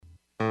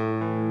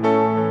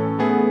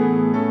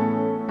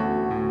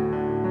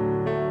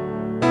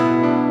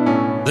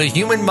the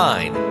human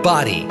mind,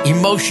 body,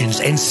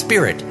 emotions, and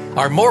spirit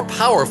are more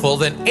powerful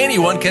than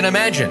anyone can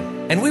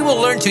imagine, and we will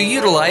learn to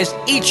utilize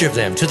each of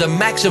them to the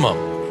maximum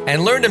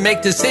and learn to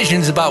make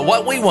decisions about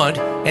what we want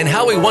and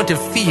how we want to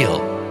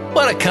feel.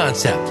 What a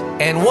concept,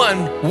 and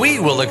one we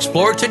will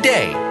explore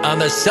today on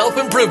the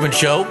Self-Improvement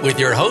Show with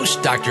your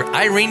host, Dr.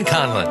 Irene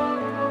Conlon.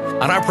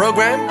 On our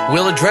program,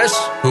 we'll address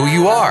who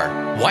you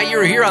are, why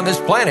you're here on this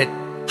planet,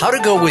 how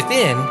to go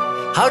within,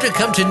 how to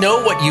come to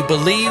know what you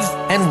believe,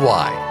 and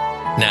why.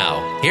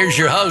 Now, here's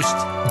your host,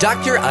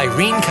 Dr.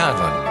 Irene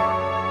Conlon.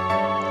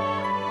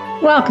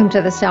 Welcome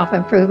to the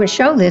Self-Improvement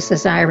Show. This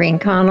is Irene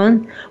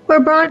Conlon. We're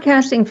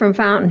broadcasting from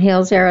Fountain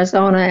Hills,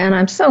 Arizona, and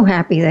I'm so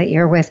happy that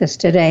you're with us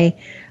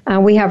today.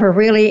 We have a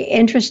really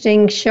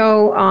interesting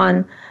show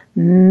on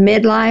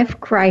midlife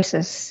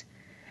crisis.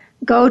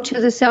 Go to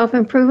the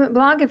Self-Improvement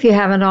blog if you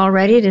haven't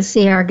already to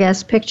see our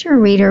guest picture,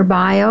 read her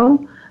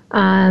bio,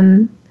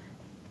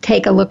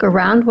 take a look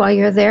around while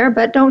you're there,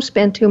 but don't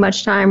spend too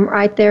much time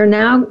right there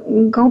now.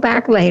 Go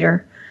back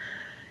later.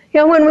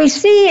 You know, when we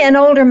see an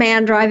older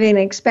man driving an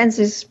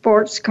expensive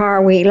sports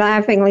car, we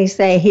laughingly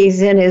say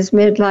he's in his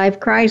midlife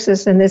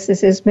crisis, and this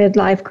is his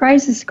midlife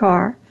crisis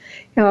car.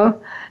 You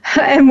know,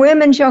 and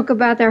women joke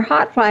about their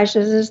hot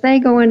flashes as they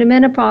go into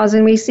menopause,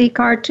 and we see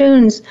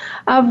cartoons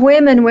of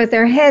women with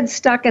their heads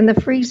stuck in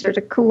the freezer to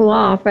cool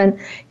off, and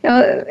you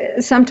know,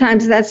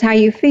 sometimes that's how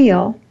you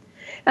feel.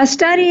 A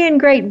study in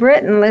Great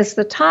Britain lists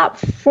the top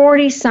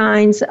 40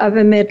 signs of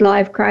a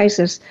midlife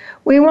crisis.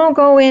 We won't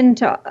go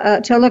into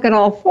to look at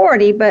all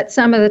 40, but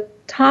some of the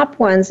top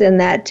ones in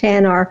that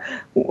 10 are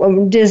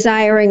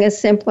desiring a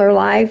simpler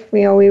life.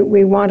 You know,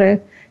 we want to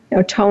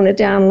tone it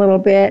down a little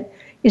bit.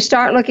 You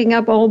start looking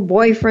up old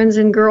boyfriends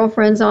and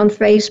girlfriends on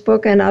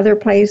Facebook and other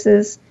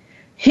places.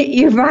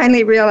 You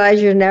finally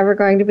realize you're never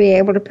going to be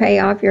able to pay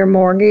off your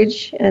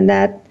mortgage, and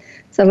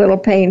that's a little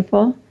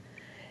painful.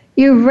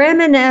 You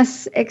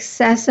reminisce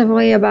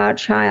excessively about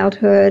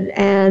childhood,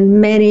 and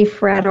many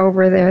fret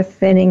over their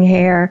thinning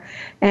hair,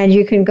 and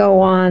you can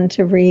go on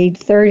to read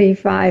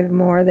 35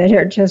 more that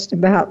are just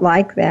about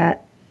like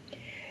that.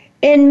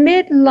 In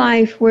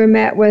midlife, we're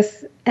met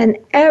with an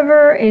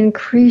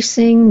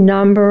ever-increasing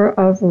number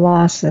of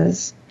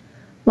losses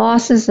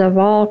of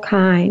all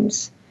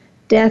kinds: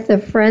 death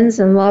of friends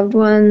and loved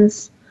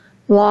ones,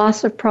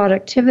 loss of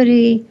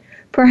productivity,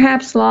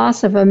 perhaps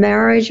loss of a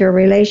marriage or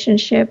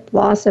relationship,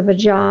 loss of a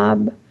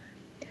job.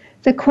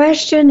 The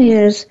question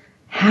is,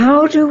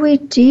 how do we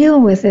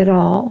deal with it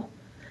all?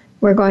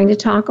 We're going to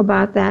talk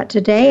about that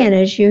today, and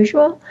as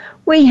usual,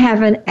 we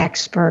have an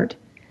expert.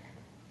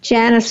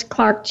 Janis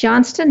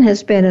Johnston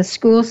has been a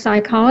school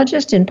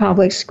psychologist in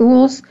public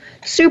schools,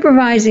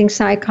 supervising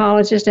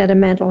psychologist at a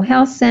mental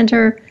health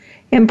center,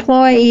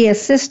 employee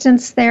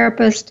assistance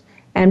therapist,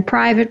 and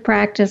private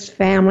practice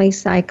family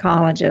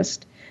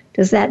psychologist.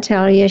 Does that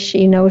tell you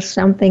she knows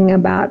something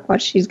about what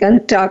she's going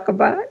to talk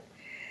about?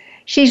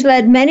 She's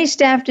led many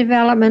staff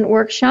development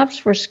workshops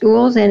for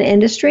schools and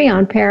industry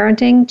on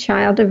parenting,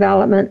 child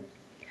development,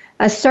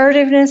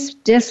 assertiveness,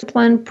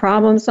 discipline,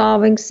 problem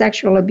solving,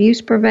 sexual abuse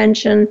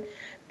prevention,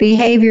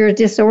 behavior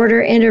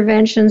disorder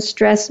intervention,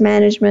 stress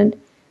management,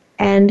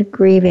 and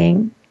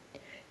grieving.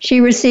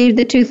 She received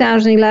the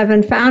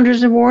 2011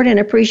 Founders Award in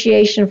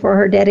appreciation for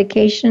her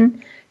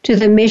dedication to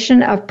the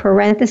mission of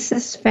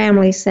Parenthesis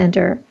Family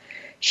Center.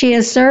 She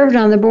has served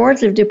on the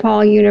boards of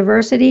DePaul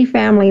University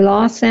Family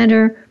Law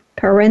Center,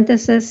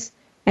 Parenthesis,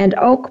 and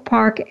Oak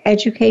Park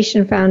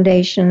Education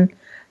Foundation,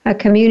 a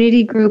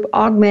community group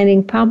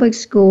augmenting public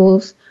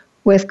schools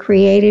with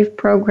creative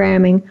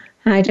programming.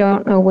 I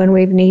don't know when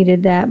we've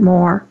needed that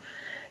more.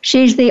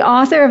 She's the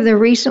author of the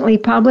recently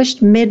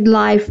published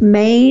Midlife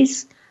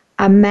Maze,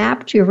 a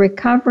map to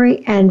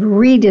recovery and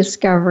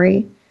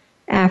rediscovery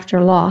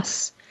after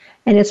loss.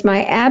 And it's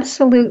my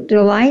absolute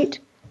delight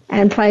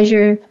and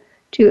pleasure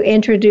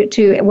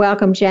to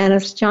welcome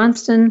Janis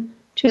Johnston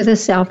to the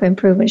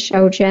Self-Improvement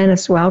Show.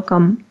 Janis,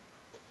 welcome.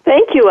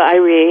 Thank you,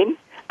 Irene.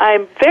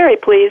 I'm very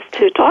pleased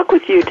to talk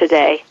with you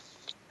today.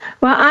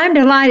 Well, I'm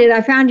delighted.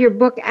 I found your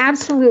book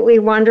absolutely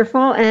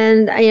wonderful,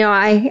 and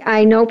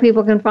I know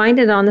people can find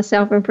it on the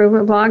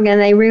Self-Improvement blog,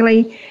 and they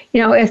really,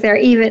 if they're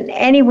even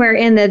anywhere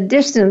in the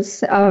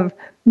distance of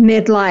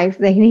midlife,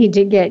 they need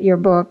to get your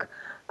book.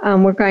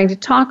 We're going to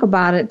talk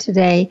about it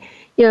today.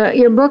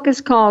 Your book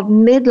is called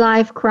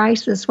Midlife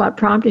Crisis, What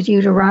Prompted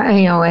You to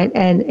Write,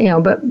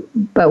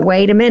 but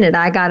wait a minute,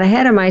 I got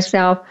ahead of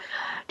myself.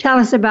 Tell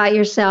us about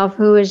yourself.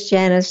 Who is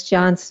Janis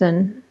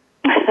Johnston?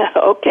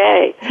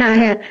 Okay.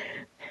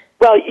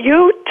 Well,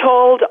 you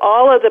told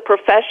all of the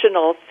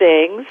professional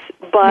things,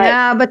 but...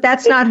 Yeah, but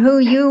that's not who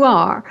you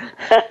are.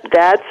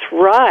 That's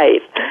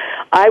right.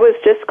 I was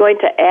just going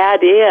to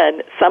add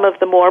in some of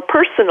the more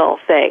personal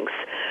things.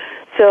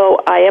 So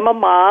I am a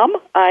mom.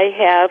 I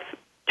have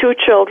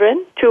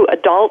two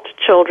adult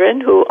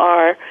children who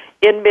are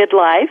in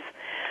midlife.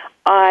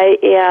 I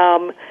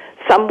am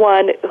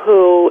someone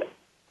who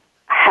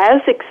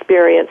has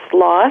experienced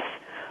loss.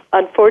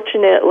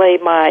 Unfortunately,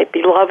 my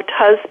beloved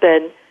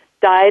husband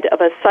died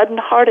of a sudden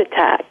heart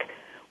attack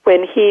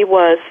when he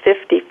was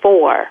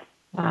 54.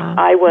 Wow.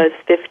 I was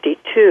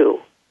 52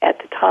 at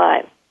the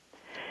time.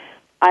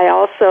 I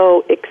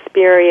also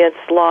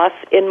experienced loss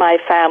in my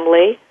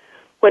family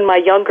when my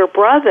younger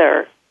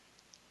brother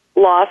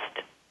lost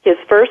his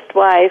first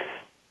wife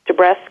to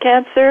breast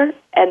cancer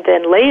and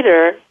then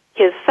later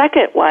his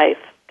second wife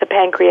to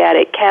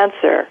pancreatic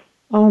cancer.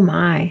 Oh,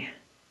 my.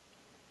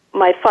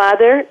 My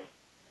father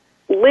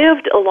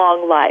lived a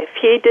long life.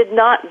 He did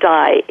not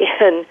die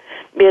in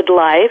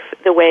midlife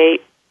the way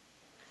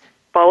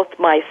both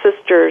my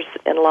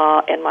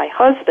sisters-in-law and my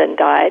husband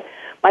died.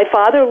 My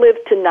father lived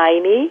to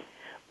 90,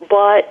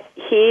 but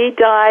he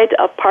died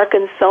of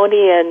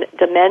Parkinsonian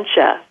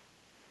dementia.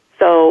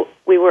 So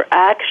we were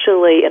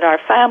actually, in our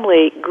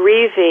family,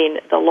 grieving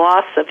the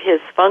loss of his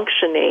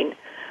functioning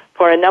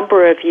for a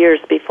number of years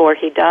before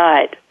he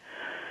died.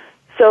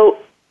 So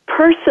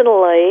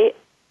personally,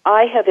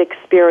 I have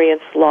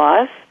experienced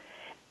loss,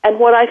 and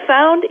what I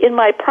found in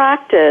my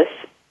practice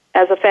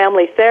as a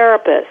family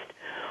therapist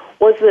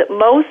was that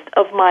most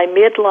of my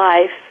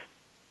midlife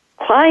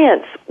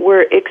clients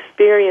were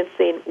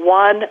experiencing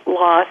one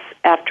loss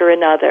after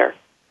another.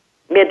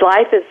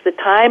 Midlife is the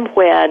time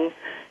when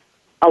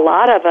a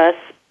lot of us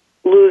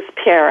lose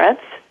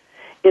parents.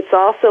 It's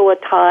also a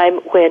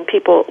time when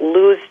people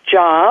lose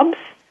jobs.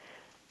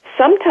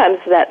 Sometimes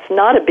that's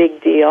not a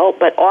big deal,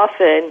 but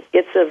often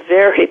it's a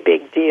very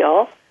big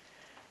deal.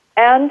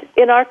 And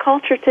in our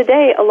culture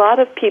today, a lot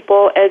of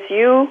people, as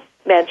you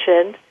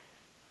mentioned,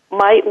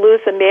 might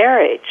lose a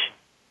marriage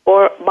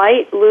or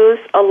might lose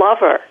a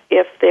lover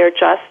if they're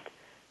just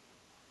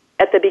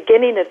at the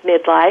beginning of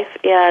midlife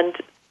and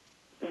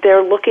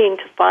they're looking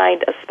to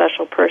find a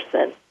special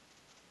person.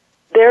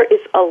 There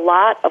is a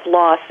lot of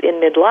loss in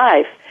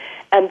midlife,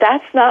 and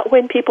that's not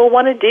when people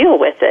want to deal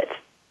with it.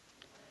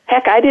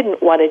 Heck, I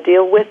didn't want to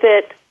deal with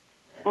it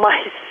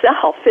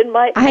myself in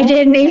my I own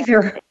didn't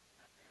either.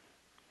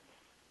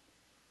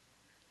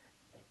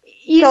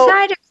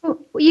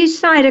 You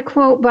cite a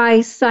quote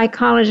by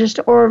psychologist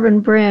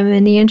Orvin Brim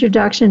in the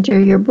introduction to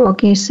your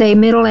book. You say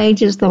middle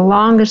age is the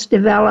longest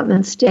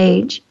development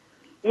stage,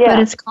 but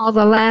it's called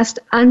the last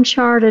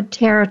uncharted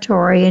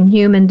territory in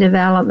human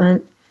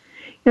development.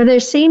 You know, there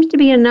seems to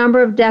be a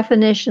number of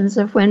definitions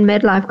of when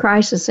midlife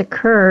crisis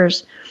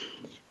occurs.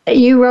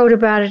 You wrote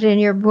about it in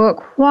your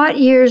book. What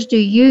years do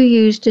you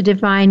use to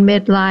define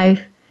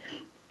midlife,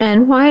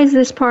 and why is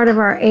this part of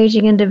our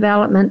aging and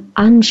development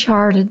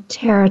uncharted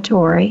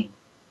territory?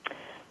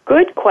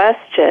 Good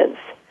questions.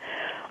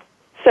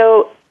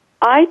 So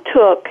I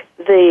took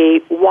the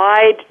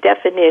wide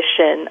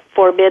definition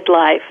for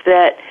midlife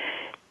that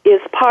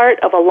is part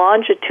of a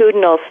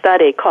longitudinal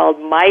study called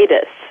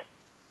MIDUS,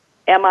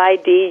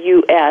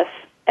 MIDUS,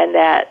 and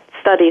that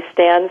study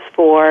stands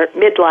for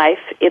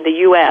Midlife in the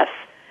U.S.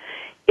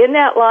 In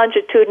that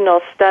longitudinal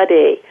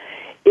study,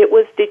 it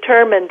was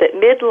determined that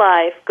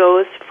midlife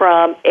goes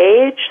from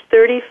age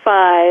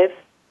 35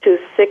 to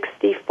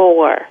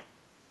 64.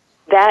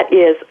 That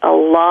is a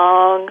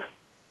long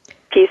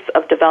piece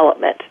of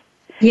development.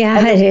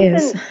 Yeah, it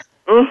is.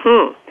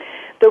 Mm-hmm.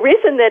 The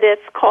reason that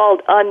it's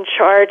called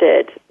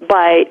Uncharted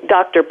by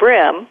Dr.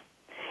 Brim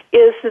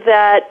is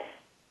that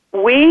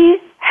we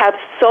have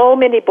so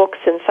many books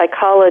in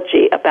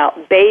psychology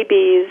about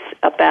babies,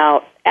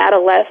 about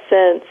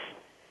adolescents.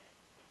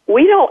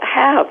 We don't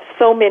have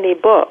so many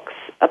books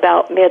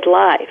about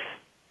midlife.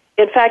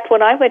 In fact,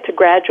 when I went to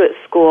graduate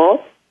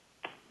school,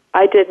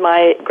 I did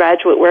my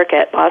graduate work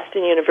at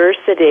Boston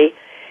University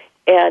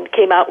and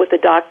came out with a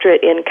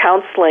doctorate in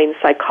counseling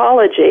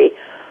psychology.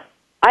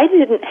 I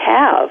didn't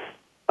have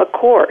a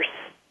course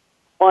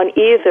on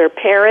either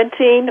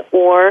parenting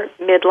or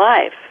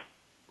midlife.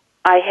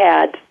 I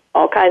had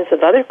all kinds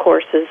of other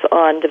courses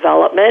on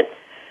development,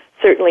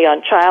 certainly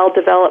on child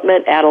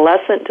development,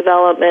 adolescent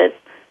development,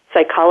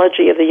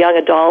 psychology of the young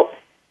adult.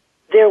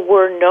 There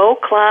were no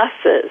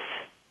classes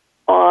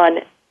on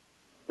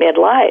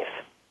midlife.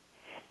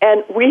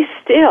 And we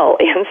still,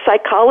 in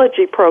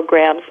psychology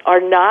programs,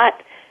 are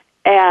not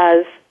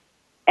as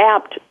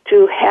apt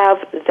to have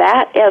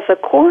that as a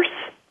course.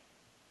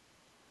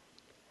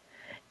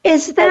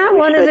 Is that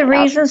one of the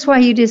reasons why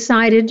you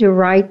decided to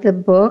write the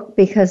book,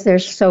 because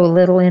there's so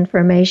little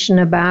information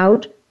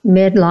about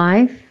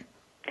midlife?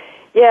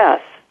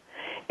 Yes,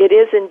 it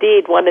is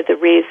indeed one of the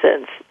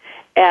reasons.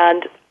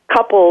 And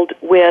coupled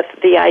with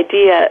the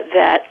idea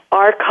that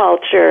our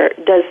culture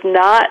does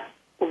not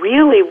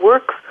really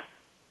work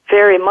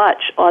very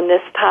much on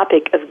this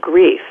topic of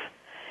grief.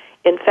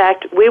 In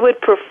fact, we would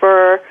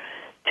prefer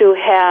to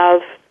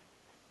have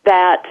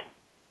that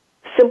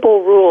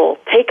simple rule: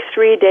 take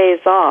 3 days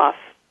off,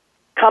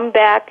 come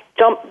back,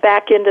 jump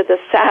back into the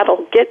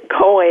saddle, get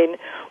going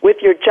with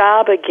your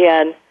job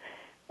again.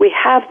 We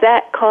have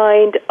that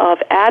kind of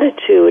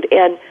attitude,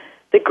 and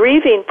the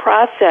grieving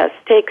process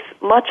takes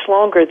much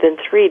longer than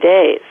 3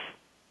 days.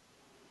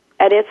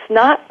 And it's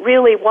not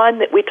really one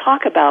that we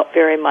talk about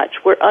very much.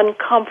 We're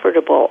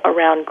uncomfortable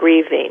around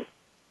grieving.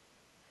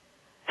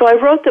 So I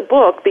wrote the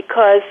book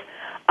because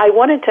I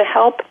wanted to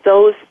help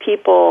those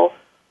people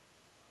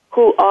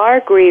who are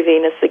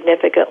grieving a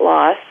significant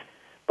loss,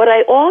 but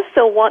I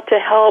also want to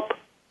help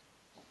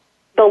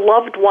the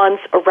loved ones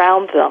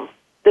around them,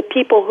 the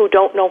people who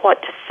don't know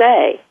what to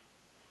say,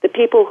 the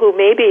people who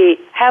maybe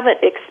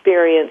haven't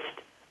experienced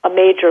a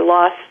major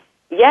loss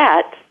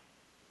yet,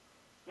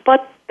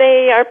 but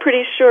they are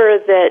pretty sure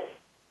that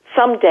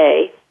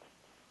someday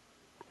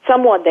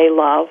someone they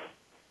love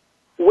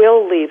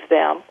will leave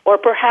them, or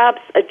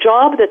perhaps a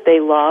job that they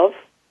love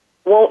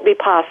won't be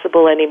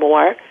possible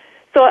anymore.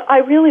 So I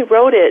really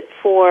wrote it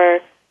for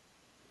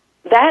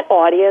that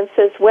audience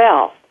as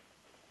well.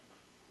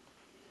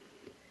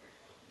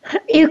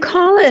 You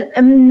call it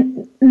a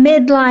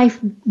midlife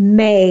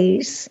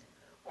maze.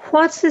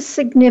 What's the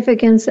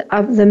significance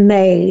of the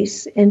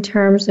maze in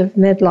terms of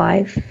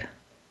midlife?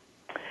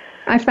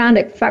 I found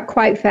it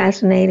quite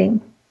fascinating.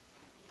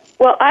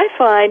 Well, I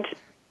find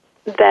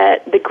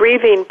that the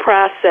grieving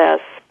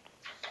process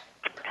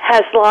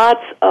has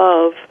lots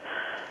of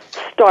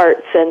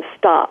starts and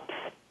stops.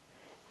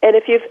 And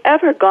if you've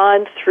ever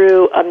gone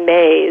through a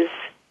maze,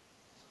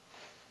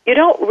 you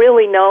don't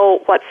really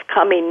know what's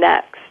coming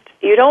next.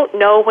 You don't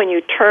know when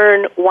you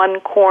turn one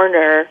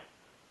corner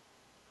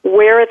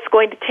where it's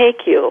going to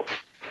take you.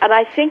 And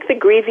I think the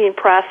grieving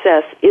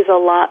process is a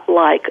lot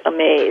like a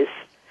maze.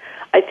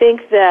 I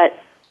think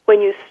that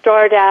when you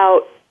start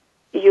out,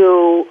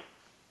 you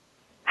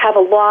have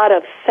a lot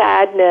of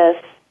sadness,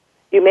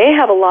 you may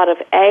have a lot of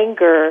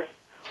anger,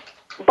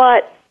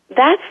 but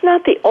that's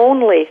not the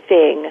only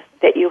thing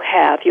that you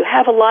have. You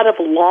have a lot of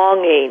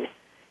longing.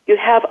 You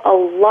have a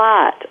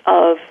lot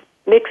of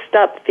mixed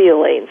up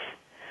feelings.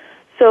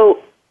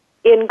 So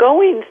in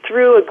going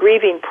through a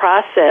grieving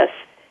process,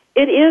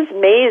 it is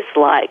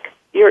maze-like.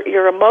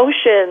 Your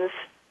emotions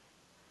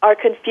are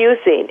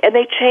confusing, and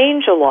they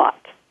change a lot.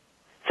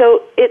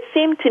 So it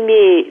seemed to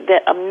me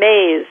that a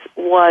maze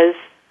was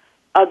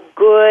a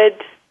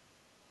good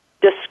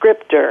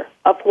descriptor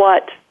of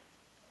what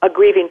a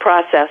grieving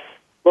process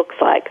looks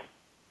like.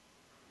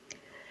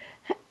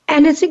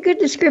 And it's a good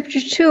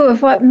descriptor, too,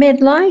 of what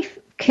midlife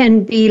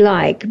can be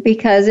like,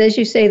 because, as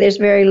you say, there's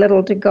very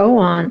little to go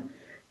on.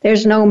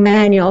 There's no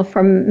manual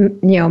for,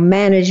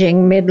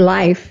 managing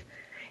midlife.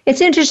 It's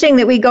interesting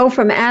that we go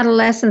from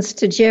adolescence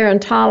to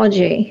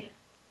gerontology.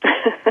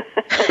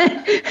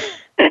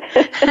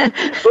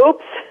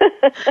 Oops.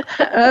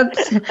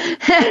 Oops.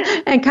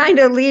 And kind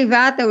of leave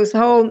out those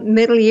whole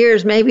middle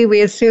years. Maybe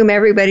we assume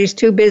everybody's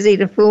too busy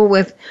to fool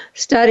with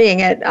studying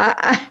it.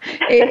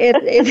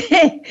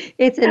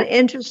 It's an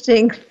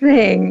interesting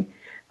thing.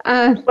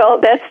 Well,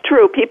 that's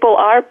true. People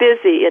are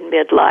busy in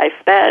midlife.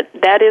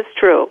 That is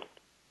true.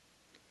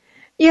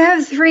 You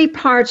have 3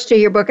 parts to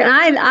your book, and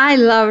I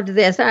loved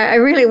this. I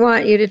really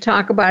want you to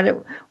talk about it.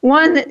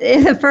 One,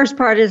 the first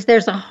part is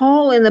there's a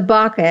hole in the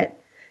bucket.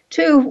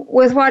 2,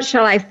 with what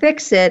shall I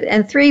fix it?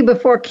 And 3,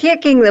 before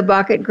kicking the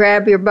bucket,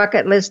 grab your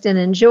bucket list and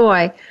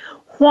enjoy.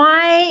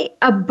 Why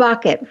a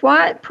bucket?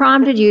 What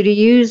prompted you to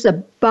use a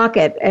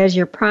bucket as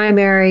your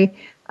primary,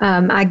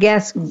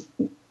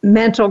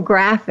 mental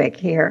graphic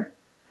here?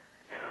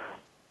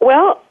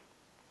 Well,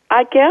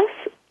 I guess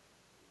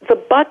the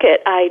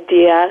bucket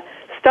idea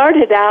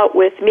started out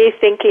with me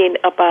thinking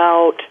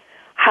about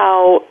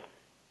how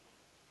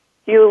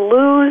you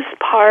lose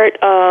part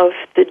of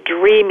the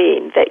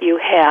dreaming that you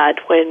had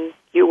when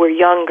you were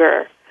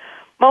younger.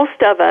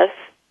 Most of us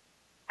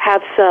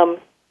have some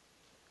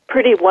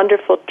pretty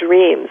wonderful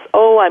dreams.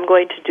 Oh, I'm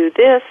going to do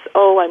this.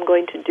 Oh, I'm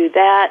going to do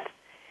that.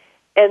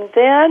 And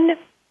then,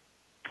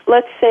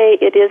 let's say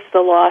it is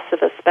the loss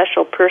of a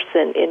special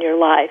person in your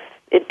life.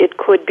 It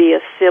could be a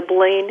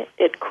sibling.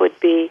 It could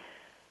be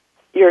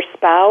your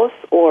spouse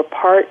or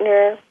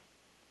partner.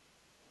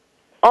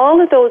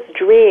 All of those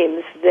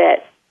dreams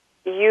that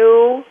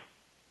you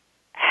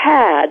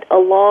had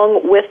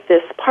along with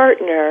this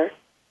partner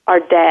are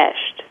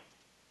dashed.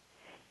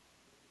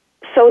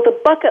 So the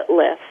bucket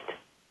list,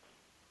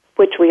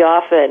 which we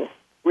often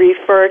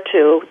refer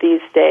to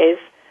these days,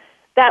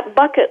 that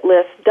bucket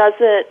list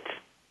doesn't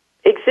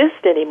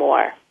exist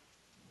anymore.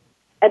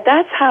 And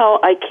that's how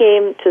I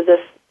came to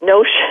this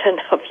notion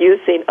of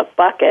using a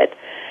bucket.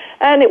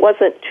 And it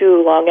wasn't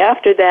too long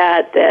after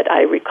that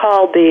I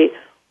recalled the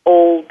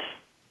old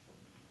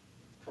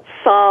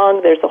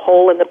song, There's a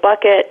Hole in the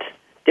Bucket,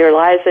 Dear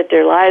Liza,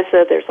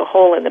 there's a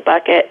hole in the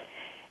bucket.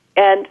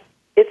 And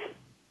it's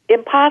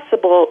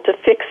impossible to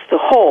fix the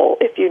hole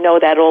if you know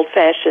that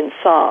old-fashioned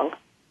song.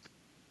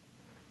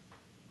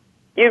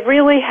 You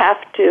really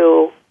have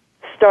to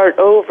start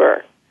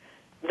over.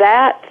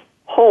 That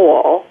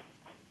hole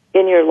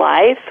in your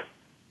life,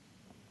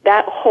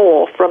 that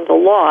hole from the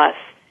loss,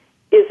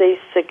 is a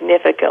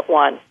significant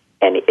one,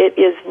 and it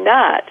is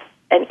not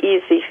an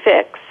easy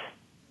fix.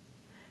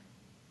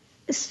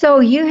 So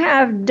you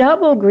have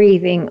double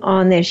grieving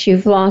on this.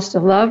 You've lost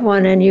a loved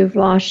one and you've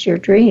lost your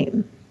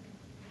dream.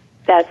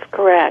 That's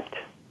correct.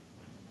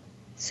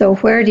 So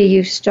where do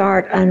you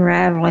start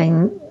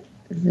unraveling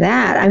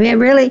that? I mean,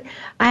 really,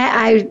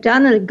 I've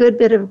done a good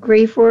bit of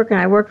grief work,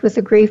 and I worked with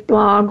a grief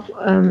blog.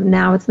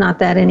 Now it's not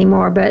that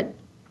anymore, but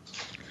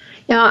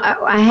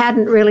I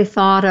hadn't really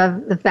thought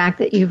of the fact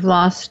that you've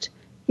lost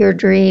your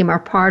dream or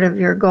part of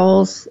your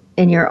goals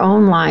in your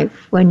own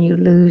life when you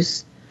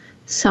lose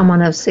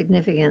someone of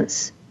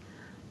significance?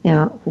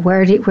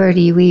 Where do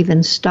you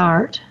even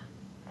start?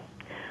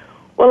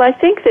 Well, I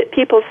think that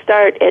people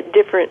start at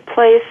different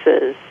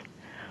places,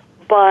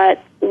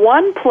 but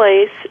one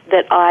place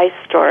that I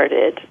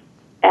started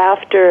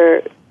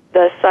after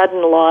the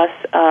sudden loss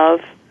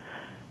of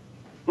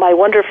my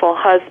wonderful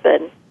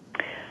husband,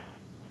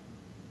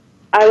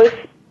 I was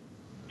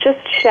just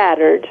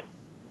shattered,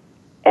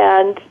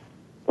 and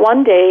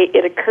one day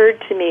it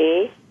occurred to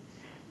me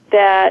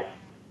that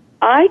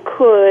I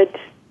could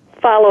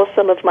follow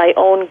some of my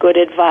own good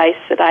advice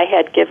that I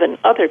had given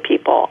other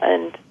people,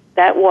 and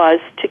that was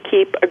to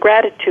keep a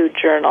gratitude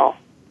journal.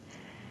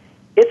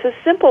 It's a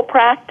simple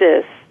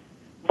practice,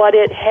 but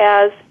it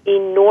has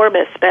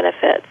enormous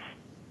benefits.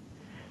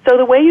 So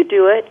the way you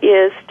do it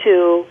is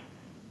to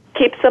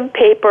keep some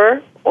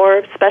paper or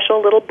a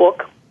special little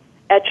book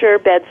at your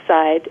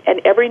bedside,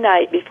 and every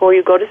night before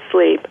you go to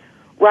sleep,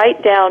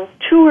 write down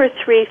 2 or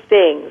 3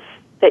 things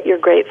that you're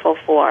grateful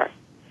for.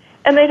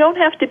 And they don't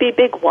have to be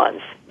big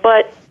ones,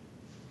 but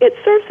it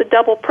serves a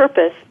double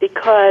purpose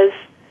because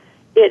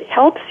it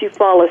helps you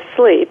fall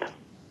asleep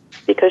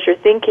because you're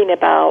thinking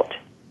about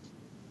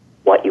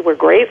what you were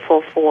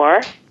grateful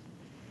for.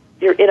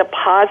 You're in a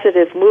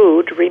positive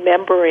mood,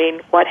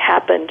 remembering what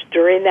happened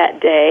during that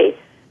day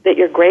that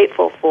you're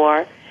grateful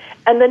for.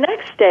 And the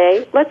next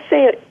day, let's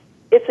say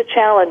it's a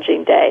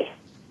challenging day.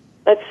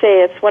 Let's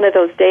say it's one of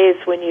those days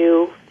when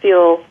you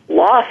feel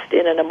lost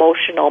in an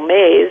emotional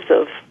maze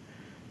of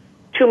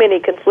too many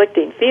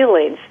conflicting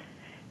feelings.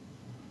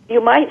 You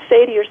might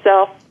say to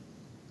yourself,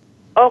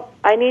 oh,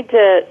 I need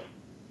to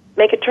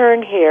make a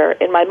turn here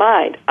in my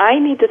mind. I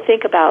need to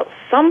think about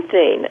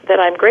something that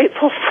I'm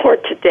grateful for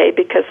today,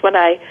 because when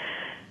I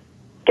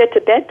get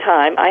to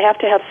bedtime, I have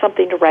to have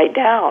something to write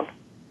down.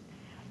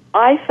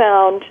 I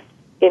found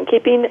in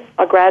keeping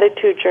a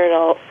gratitude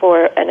journal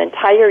for an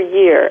entire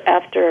year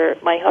after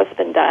my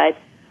husband died,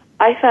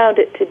 I found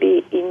it to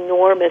be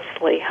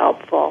enormously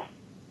helpful.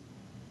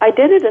 I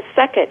did it a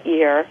second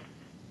year,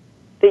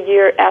 the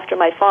year after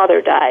my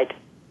father died,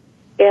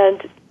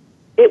 and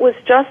it was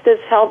just as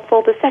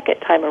helpful the second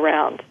time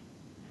around.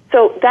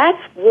 So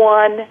that's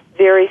one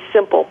very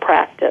simple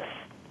practice.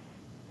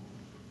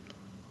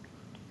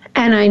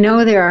 And I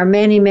know there are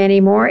many,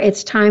 many more.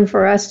 It's time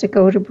for us to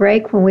go to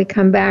break. When we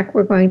come back,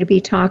 we're going to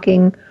be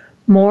talking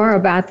more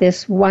about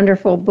this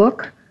wonderful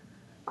book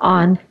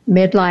on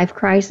midlife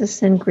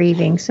crisis and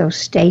grieving, so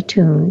stay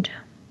tuned.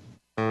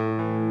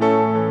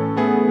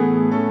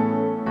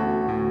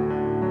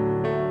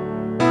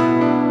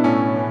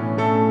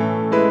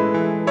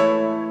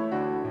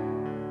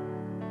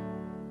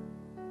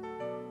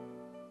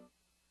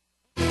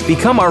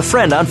 Become our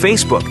friend on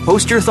Facebook.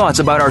 Post your thoughts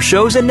about our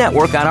shows and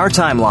network on our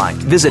timeline.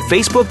 Visit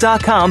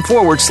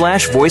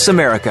Facebook.com/Voice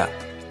America.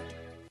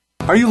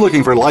 Are you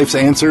looking for life's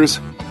answers?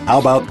 How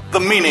about the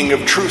meaning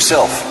of true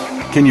self?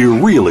 Can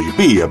you really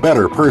be a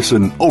better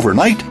person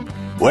overnight?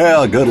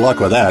 Well, good luck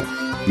with that.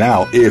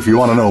 Now, if you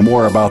want to know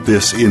more about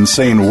this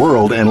insane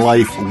world and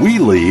life we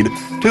lead,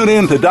 tune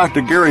in to Dr.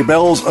 Gary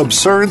Bell's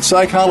Absurd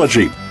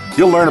Psychology.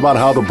 You'll learn about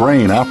how the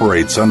brain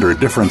operates under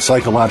different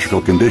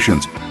psychological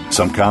conditions.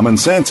 Some common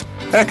sense.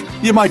 Heck,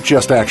 you might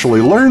just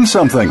actually learn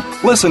something.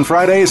 Listen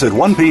Fridays at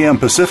 1 p.m.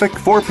 Pacific,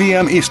 4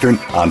 p.m. Eastern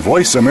on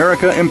Voice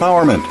America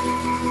Empowerment.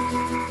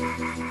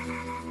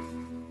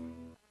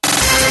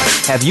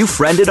 Have you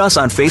friended us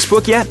on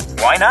Facebook yet?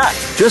 Why not?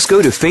 Just go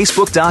to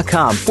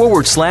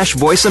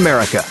Facebook.com/Voice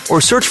America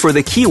or search for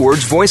the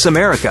keywords Voice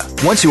America.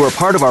 Once you are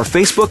part of our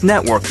Facebook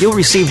network, you'll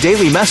receive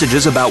daily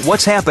messages about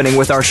what's happening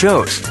with our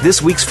shows,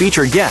 this week's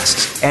featured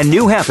guests, and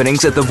new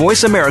happenings at the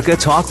Voice America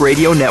Talk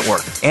Radio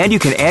Network. And you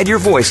can add your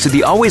voice to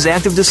the always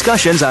active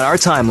discussions on our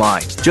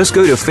timeline. Just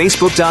go to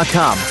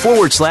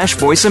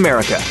Facebook.com/Voice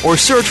America or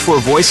search for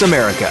Voice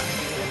America.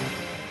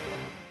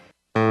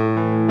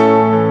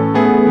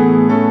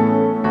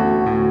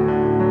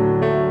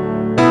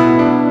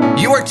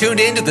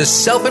 Tuned in to the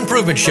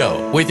Self-Improvement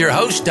Show with your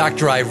host,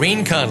 Dr.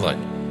 Irene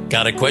Conlon.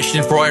 Got a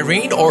question for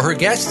Irene or her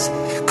guests?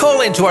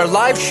 Call into our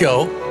live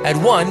show at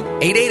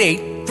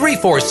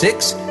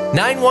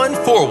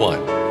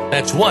 1-888-346-9141.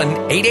 That's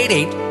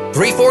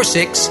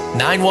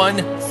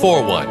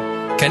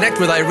 1-888-346-9141. Connect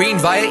with Irene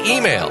via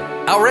email.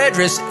 Our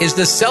address is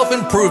the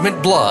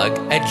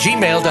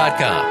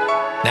selfimprovement.blog@gmail.com.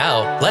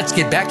 Now, let's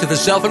get back to the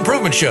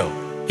Self-Improvement Show.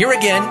 Here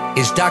again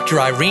is Dr.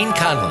 Irene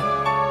Conlon.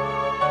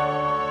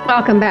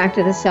 Welcome back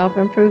to the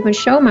Self-Improvement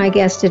Show. My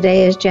guest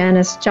today is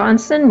Janis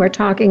Johnston. We're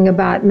talking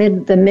about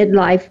the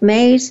midlife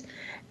maze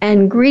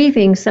and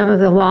grieving some of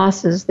the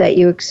losses that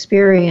you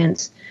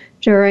experience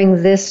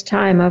during this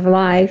time of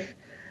life.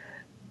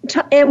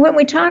 When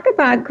we talk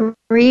about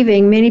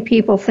grieving, many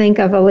people think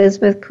of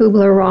Elizabeth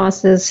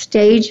Kubler-Ross's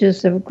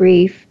stages of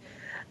grief.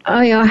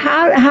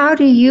 How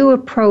do you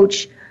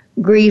approach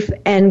grief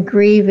and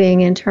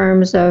grieving in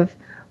terms of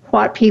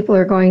what people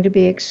are going to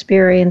be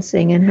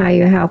experiencing and how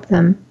you help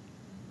them?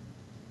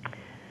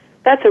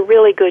 That's a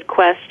really good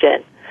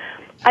question.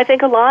 I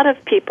think a lot of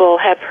people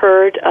have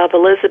heard of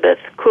Elizabeth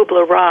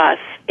Kubler-Ross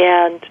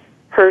and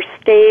her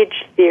stage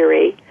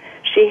theory.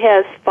 she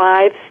has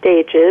 5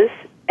 stages,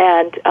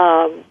 and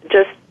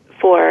just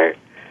for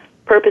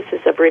purposes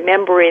of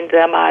remembering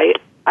them, I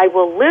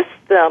will list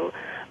them,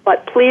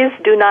 but please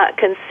do not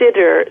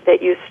consider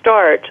that you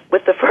start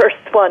with the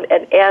first one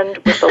and end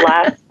with the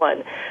last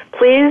one.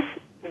 Please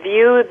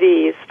view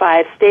these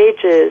 5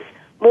 stages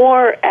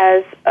more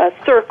as a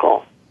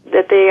circle,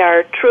 that they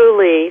are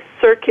truly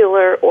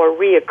circular or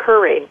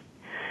reoccurring.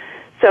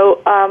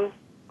 So,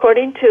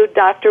 according to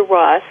Dr.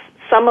 Ross,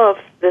 some of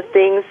the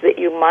things that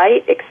you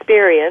might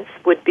experience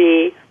would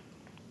be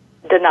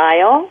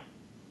denial,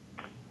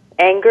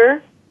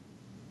 anger,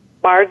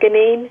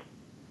 bargaining,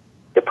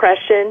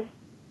 depression,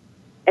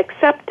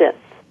 acceptance.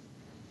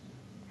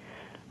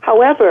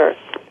 However,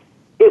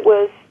 it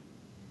was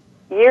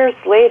years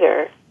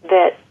later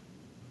that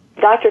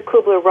Dr.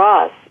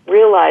 Kubler-Ross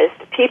realized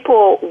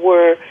people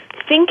were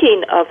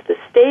thinking of the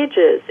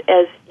stages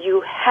as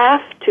you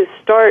have to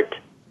start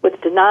with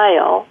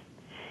denial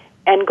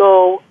and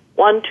go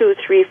 1, 2,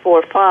 3,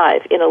 4,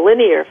 5 in a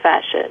linear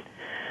fashion.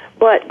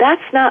 But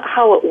that's not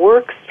how it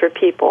works for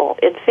people.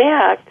 In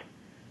fact,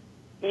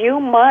 you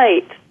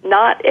might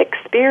not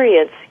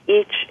experience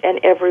each and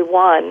every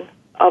one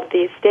of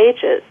these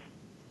stages.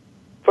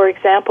 For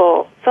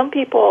example, some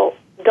people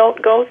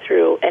don't go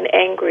through an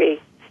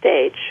angry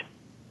stage.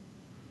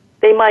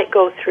 They might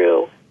go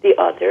through the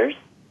others,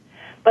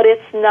 but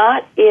it's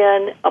not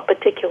in a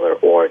particular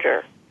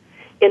order.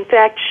 In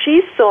fact,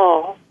 she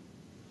saw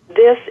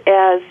this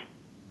as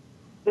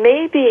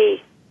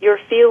maybe your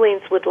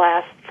feelings would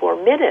last for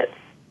minutes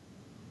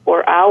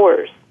or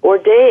hours or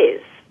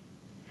days,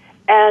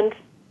 and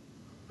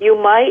you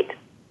might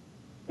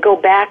go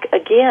back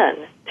again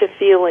to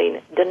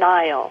feeling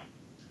denial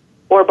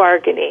or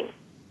bargaining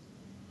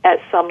at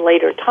some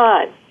later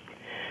time.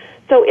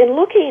 So in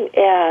looking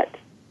at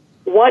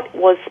what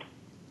was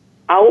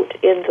out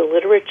in the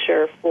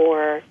literature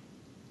for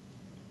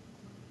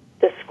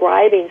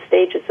describing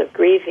stages of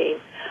grieving,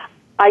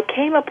 I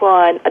came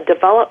upon a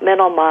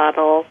developmental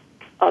model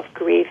of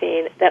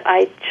grieving that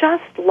I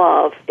just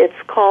love. It's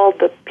called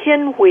the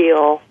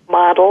pinwheel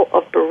model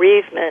of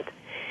bereavement,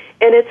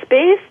 and it's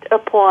based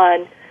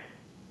upon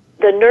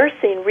the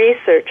nursing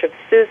research of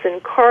Susan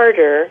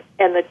Carter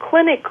and the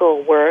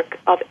clinical work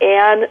of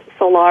Anne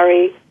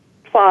Solari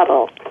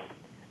Fadel.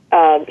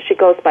 She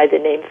goes by the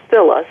name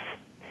Phyllis.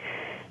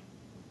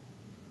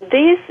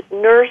 These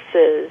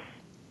nurses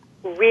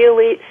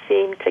really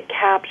seem to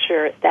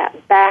capture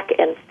that back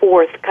and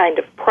forth kind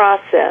of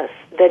process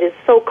that is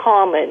so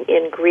common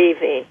in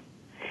grieving.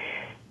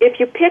 If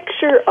you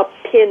picture a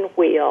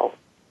pinwheel,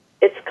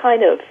 it's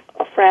kind of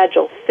a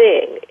fragile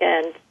thing,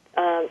 and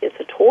it's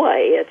a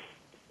toy.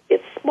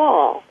 It's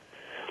small.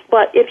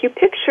 But if you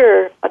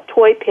picture a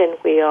toy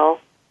pinwheel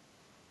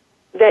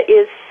that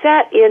is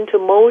set into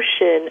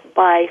motion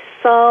by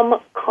some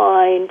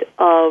kind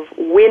of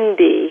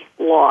windy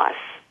loss,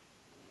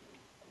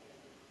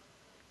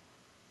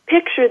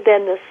 picture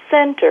then the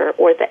center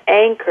or the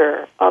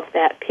anchor of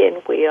that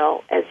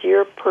pinwheel as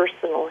your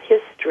personal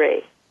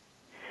history.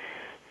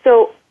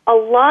 So a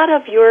lot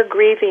of your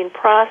grieving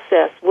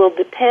process will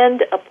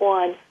depend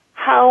upon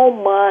how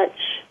much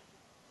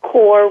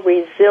core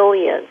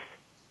resilience,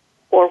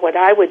 or what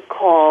I would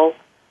call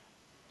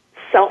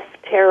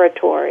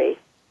self-territory,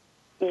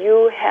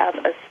 you have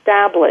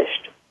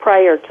established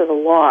prior to the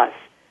loss.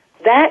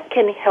 That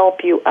can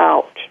help you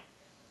out.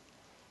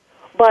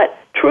 But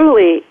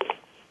truly,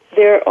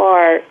 there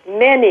are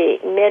many,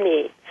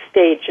 many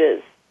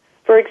stages.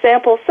 For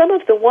example, some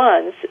of the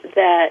ones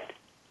that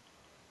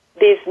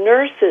these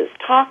nurses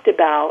talked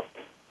about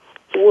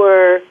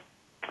were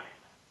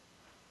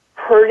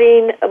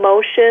hurting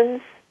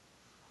emotions,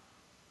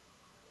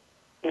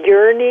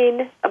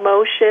 yearning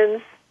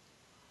emotions,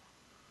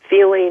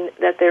 feeling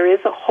that there is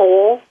a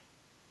hole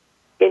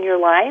in your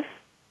life,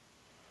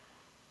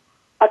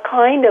 a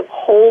kind of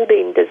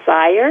holding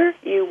desire.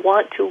 You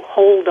want to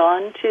hold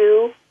on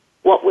to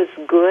what was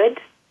good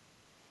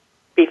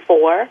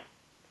before,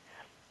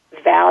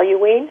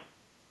 valuing,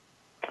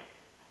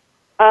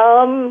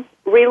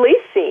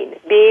 releasing,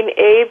 being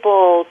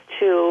able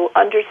to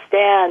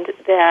understand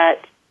that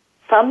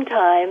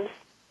sometimes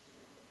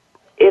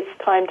it's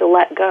time to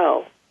let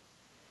go,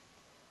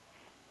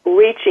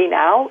 reaching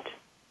out,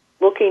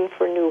 looking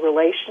for new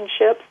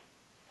relationships.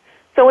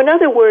 So in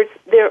other words,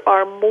 there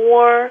are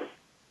more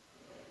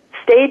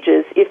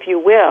stages, if you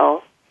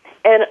will,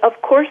 and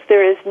of course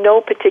there is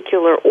no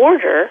particular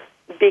order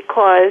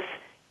because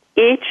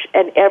each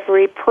and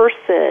every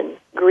person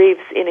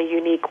grieves in a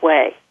unique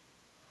way.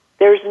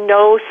 There's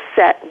no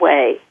set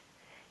way.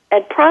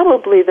 And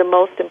probably the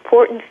most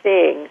important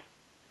thing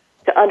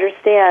to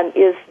understand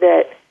is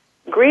that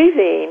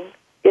grieving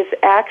is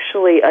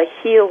actually a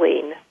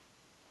healing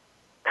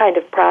kind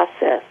of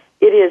process.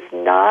 It is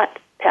not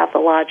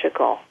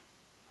pathological.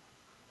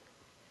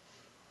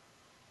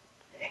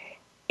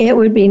 It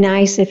would be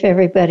nice if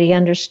everybody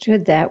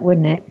understood that,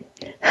 wouldn't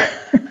it?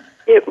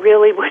 It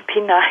really would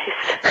be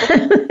nice.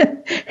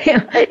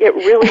 Yeah. It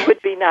really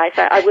would be nice.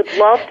 I would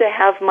love to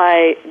have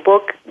my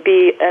book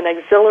be an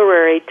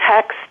auxiliary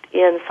text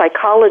in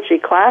psychology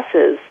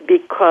classes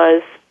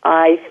because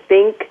I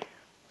think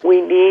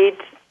we need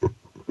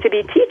to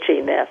be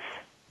teaching this.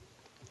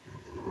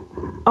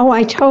 Oh,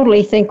 I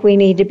totally think we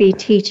need to be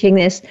teaching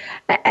this,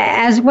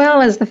 as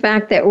well as the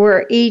fact that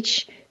we're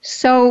each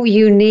so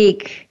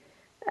unique,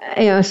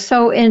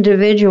 so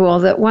individual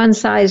that one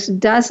size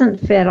doesn't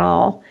fit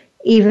all,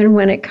 even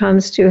when it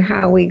comes to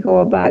how we go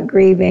about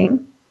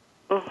grieving.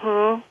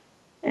 Mm-hmm.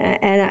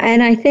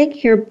 And I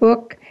think your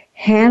book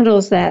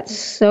handles that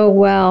so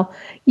well.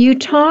 You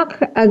talk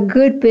a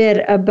good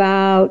bit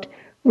about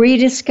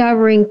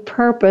rediscovering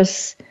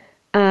purpose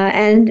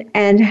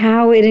and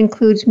how it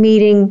includes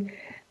meeting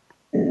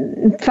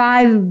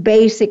 5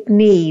 basic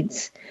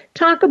needs.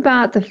 Talk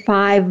about the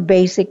 5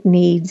 basic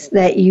needs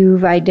that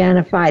you've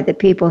identified that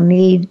people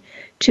need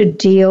to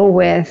deal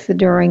with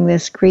during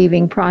this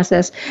grieving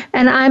process.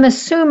 And I'm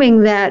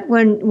assuming that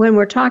when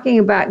we're talking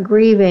about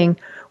grieving,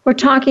 we're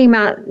talking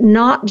about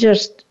not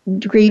just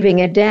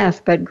grieving a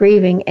death, but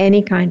grieving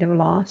any kind of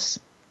loss.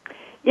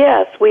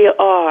 Yes, we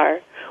are.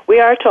 We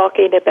are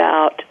talking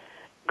about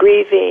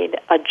grieving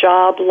a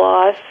job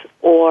loss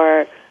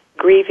or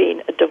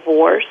grieving a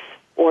divorce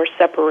or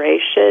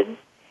separation.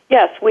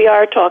 Yes, we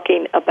are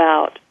talking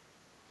about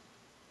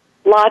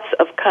lots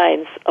of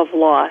kinds of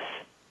loss.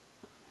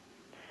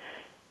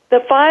 The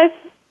 5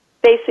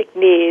 basic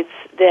needs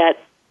that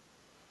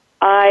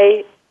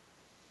I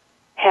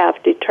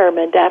have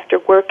determined after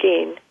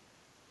working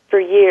for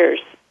years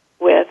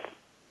with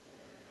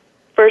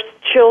first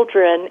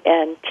children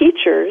and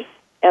teachers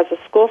as a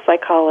school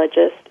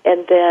psychologist,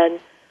 and then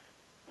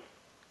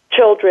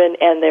children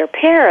and their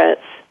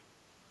parents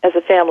as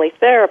a family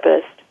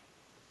therapist,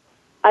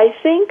 I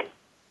think,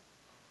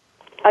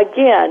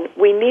 again,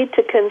 we need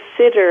to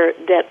consider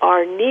that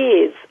our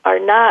needs are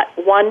not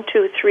 1,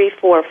 2, 3,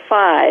 4,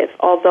 5,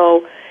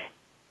 although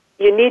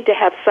you need to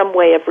have some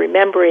way of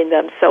remembering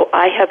them. So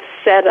I have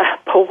set up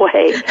a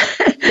way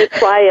to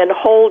try and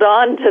hold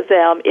on to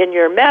them in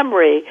your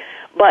memory,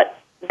 but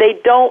they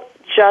don't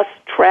just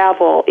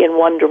travel in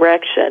one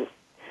direction.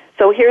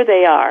 So here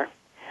they are.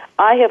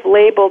 I have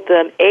labeled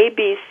them A,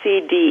 B,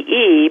 C, D,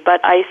 E, but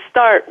I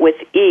start with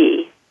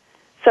E.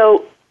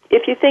 So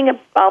if you think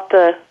about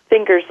the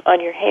fingers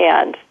on your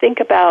hand, think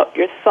about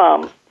your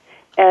thumb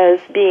as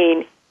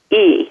being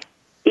E.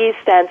 E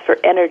stands for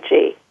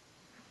energy.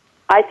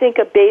 I think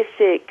a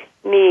basic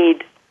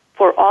need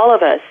for all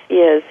of us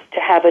is to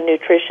have a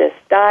nutritious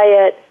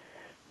diet,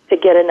 to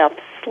get enough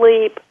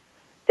sleep,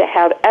 to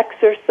have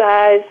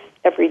exercise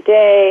every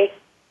day.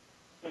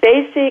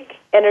 Basic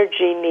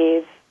energy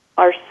needs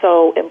are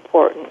so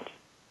important.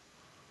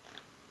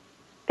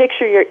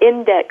 Picture your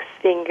index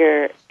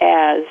finger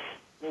as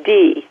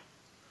D.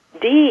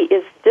 D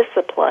is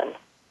discipline.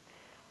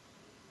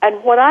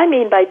 And what I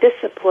mean by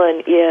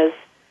discipline is,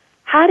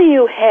 how do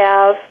you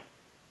have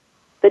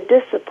the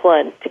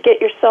discipline to get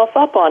yourself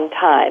up on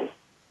time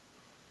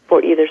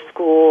for either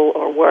school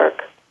or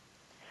work?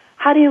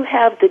 How do you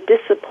have the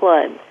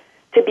discipline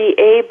to be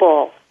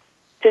able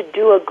to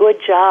do a good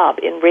job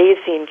in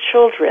raising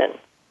children?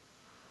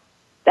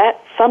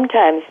 That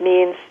sometimes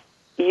means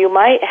you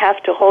might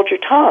have to hold your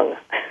tongue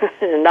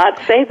and not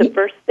say the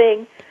first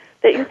thing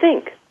that you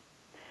think.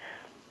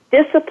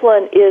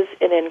 Discipline is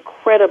an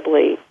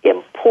incredibly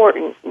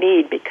important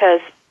need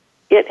because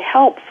it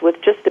helps with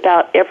just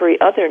about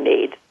every other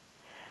need.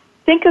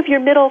 Think of your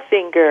middle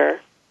finger,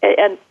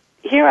 and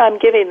here I'm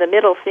giving the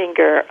middle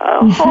finger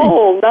a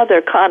whole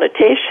other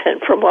connotation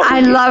from what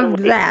I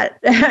love that.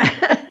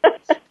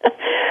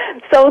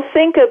 So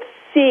think of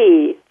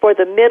C for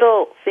the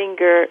middle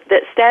finger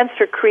that stands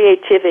for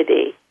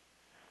creativity.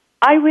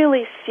 I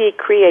really see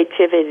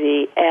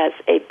creativity as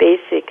a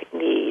basic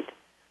need.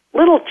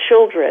 Little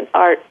children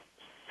are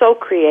so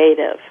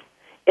creative.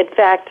 In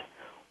fact,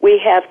 we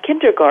have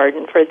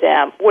kindergarten for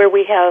them where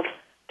we have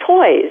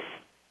toys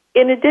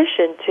in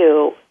addition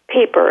to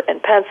paper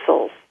and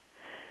pencils,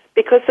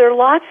 because there are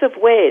lots of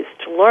ways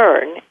to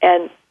learn,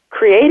 and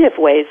creative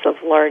ways of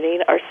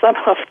learning are some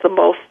of the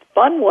most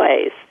fun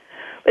ways.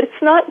 But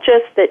it's not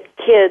just that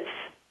kids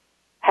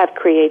have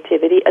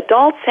creativity.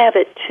 Adults have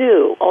it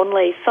too,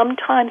 only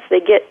sometimes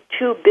they get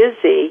too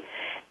busy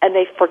and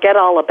they forget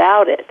all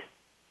about it.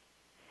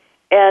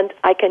 And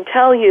I can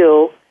tell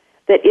you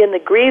that in the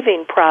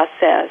grieving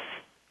process,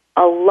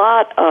 a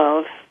lot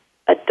of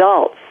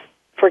adults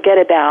forget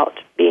about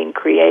being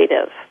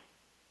creative.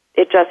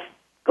 It just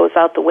goes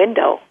out the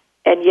window.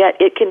 And yet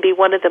it can be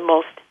one of the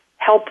most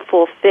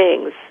helpful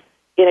things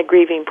in a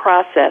grieving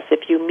process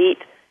if you meet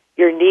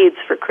your needs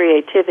for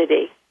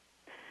creativity.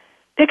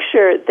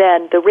 Picture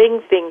then the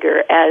ring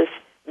finger as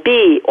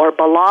B, or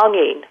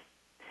belonging.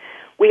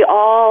 We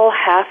all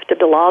have to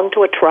belong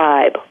to a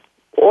tribe,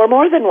 or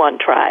more than one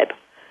tribe.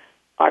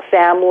 Our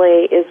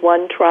family is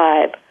one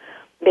tribe.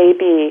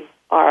 Maybe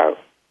our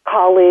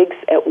colleagues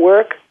at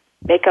work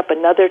make up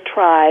another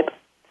tribe,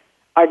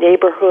 our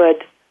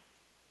neighborhood.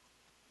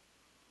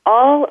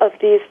 All of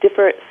these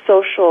different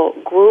social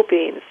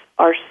groupings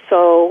are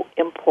so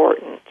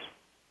important.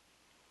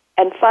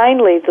 And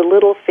finally, the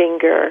little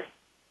finger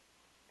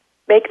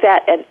make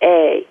that an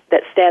A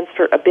that stands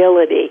for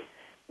ability,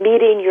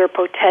 meeting your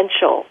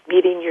potential,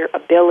 meeting your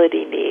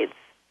ability needs.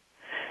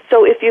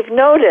 So if you've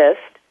noticed,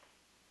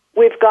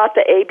 we've got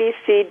the A, B,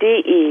 C,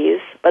 D,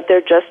 E's, but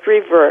they're just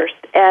reversed,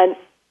 and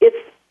it's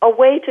a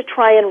way to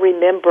try and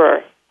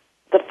remember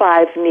the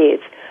 5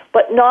 needs,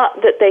 but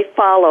not that they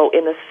follow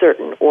in a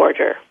certain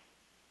order.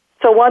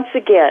 So once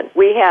again,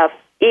 we have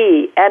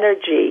E,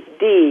 energy,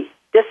 D,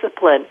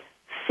 discipline,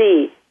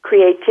 C,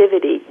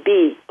 creativity,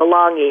 B,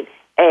 belonging,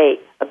 A,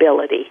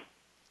 ability.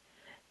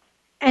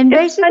 And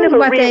it's basically kind of a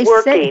what they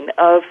say, reworking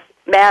of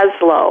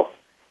Maslow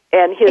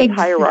and his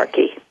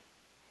hierarchy.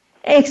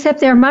 Except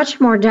they're much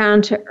more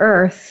down to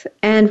earth.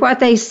 And what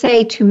they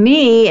say to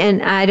me,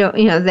 and I don't,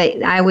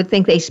 I would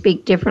think they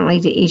speak differently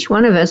to each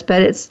one of us,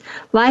 but it's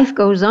life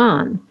goes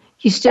on.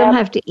 You still Absolutely.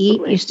 have to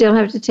eat. You still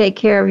have to take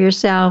care of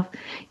yourself.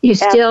 You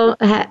still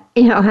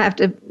have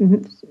to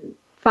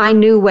find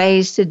new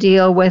ways to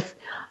deal with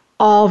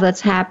all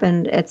that's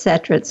happened, et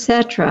cetera, et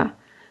cetera.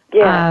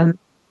 Yeah.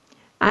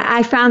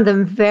 I found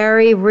them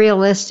very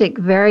realistic,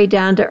 very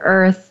down to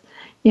earth.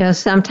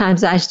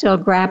 Sometimes I still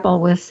grapple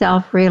with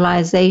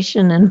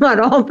self-realization and what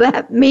all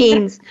that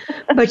means.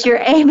 But your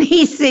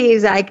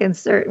ABCs I can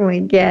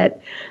certainly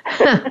get.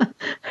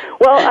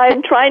 Well,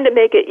 I'm trying to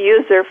make it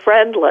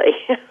user-friendly.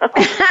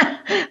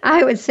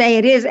 I would say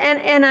it is.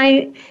 And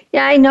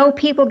I know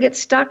people get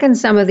stuck in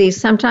some of these.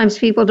 Sometimes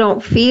people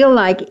don't feel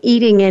like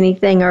eating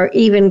anything or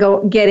even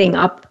getting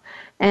up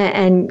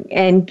and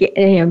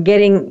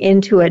getting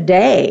into a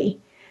day.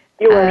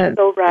 You are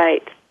so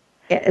right.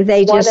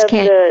 They just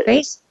can't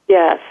face it.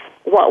 Yes.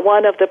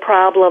 One of the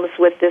problems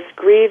with this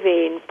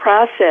grieving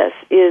process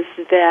is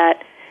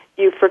that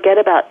you forget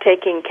about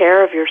taking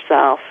care of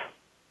yourself.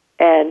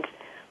 And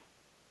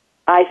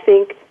I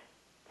think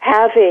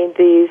having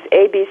these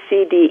A, B,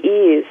 C, D,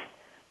 E's,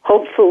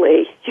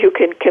 hopefully you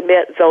can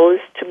commit those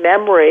to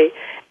memory.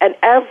 And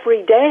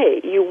every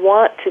day you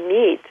want to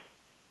meet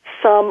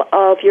some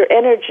of your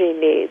energy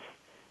needs,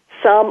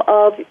 some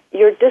of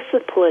your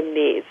discipline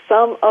needs,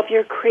 some of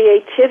your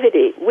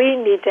creativity. We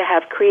need to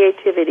have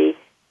creativity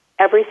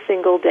every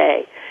single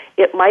day.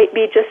 It might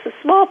be just a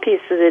small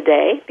piece of the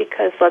day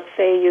because let's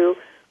say you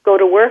go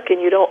to work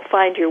and you don't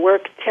find your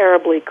work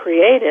terribly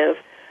creative.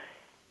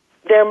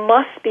 There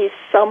must be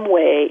some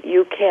way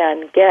you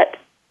can get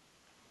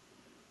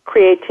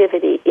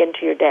creativity into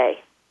your day.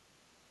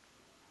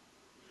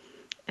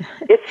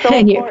 It's so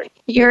important.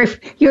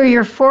 You're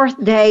your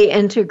 4th day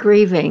into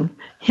grieving,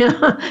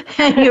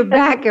 and you're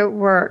back at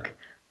work.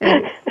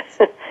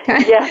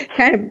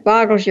 Kind of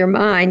boggles your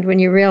mind when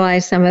you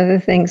realize some of the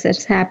things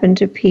that's happened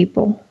to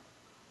people.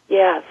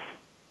 Yes.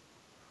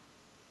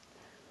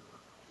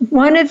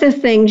 One of the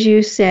things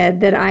you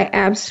said that I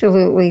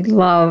absolutely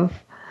love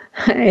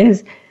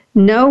is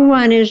no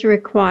one is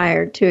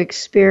required to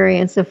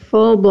experience a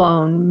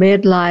full-blown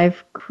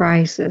midlife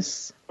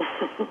crisis.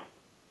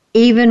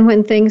 Even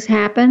when things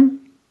happen?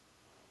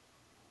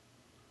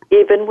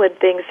 Even when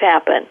things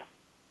happen.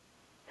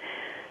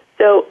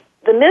 So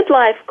the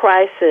midlife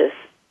crisis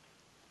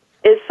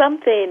is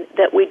something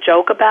that we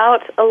joke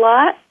about a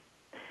lot.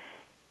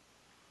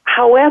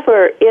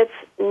 However, it's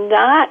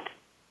not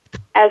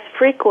as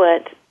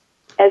frequent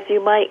as you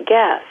might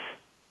guess.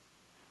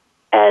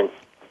 And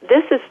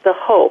this is the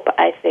hope,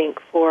 I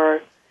think,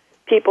 for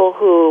people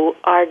who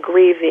are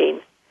grieving.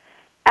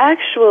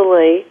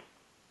 Actually,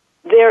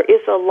 there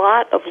is a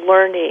lot of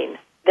learning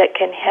that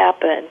can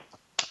happen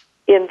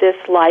in this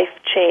life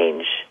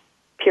change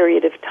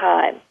period of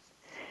time.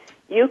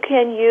 You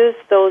can use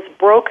those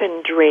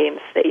broken dreams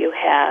that you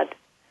had,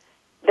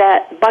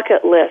 that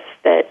bucket list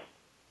that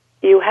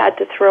you had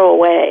to throw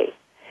away.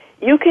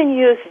 You can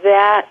use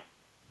that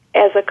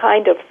as a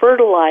kind of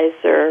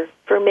fertilizer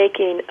for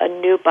making a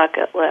new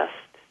bucket list.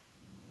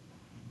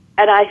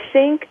 And I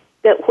think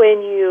that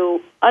when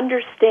you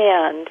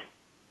understand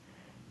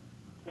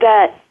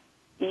that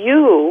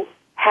you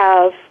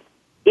have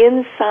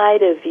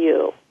inside of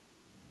you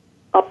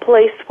a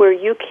place where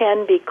you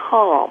can be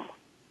calm,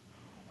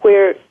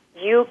 where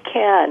you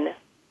can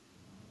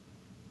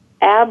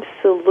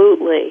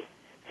absolutely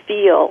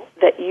feel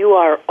that you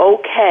are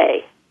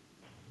okay.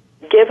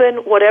 Given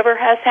whatever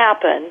has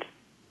happened,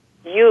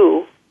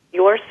 you,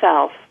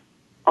 yourself,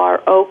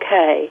 are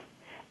okay,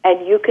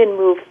 and you can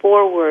move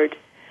forward.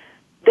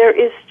 There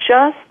is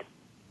just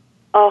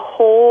a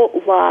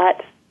whole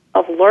lot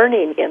of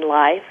learning in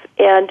life,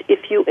 and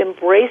if you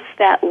embrace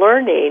that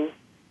learning,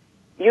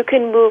 you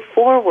can move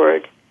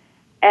forward,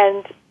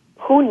 and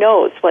who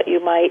knows what you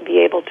might be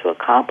able to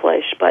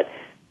accomplish. But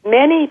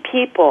many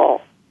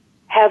people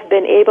have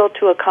been able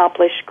to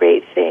accomplish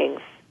great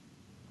things.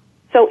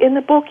 So in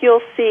the book,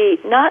 you'll see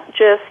not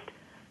just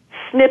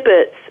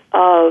snippets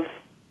of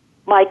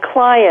my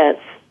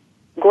clients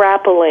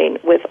grappling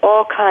with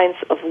all kinds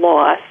of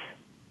loss,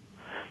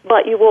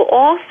 but you will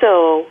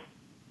also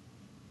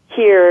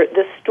hear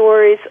the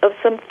stories of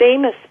some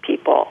famous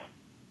people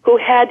who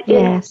had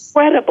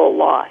incredible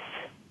loss.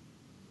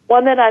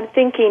 One that I'm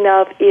thinking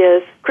of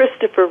is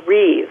Christopher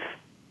Reeve,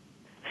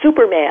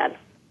 Superman,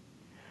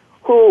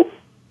 who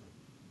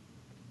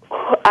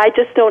I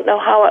just don't know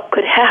how it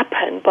could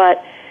happen,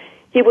 but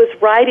he was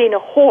riding a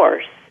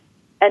horse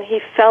and he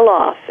fell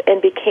off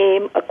and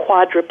became a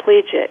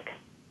quadriplegic.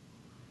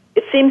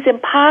 It seems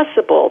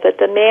impossible that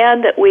the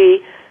man that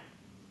we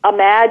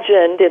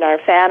imagined in our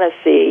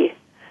fantasy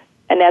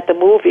and at the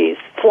movies,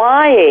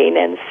 flying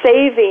and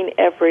saving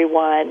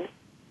everyone,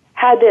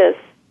 had this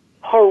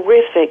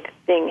horrific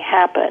thing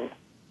happen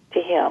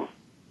to him.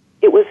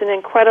 It was an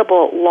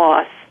incredible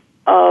loss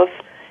of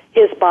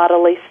his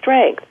bodily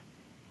strength.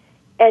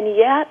 And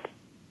yet,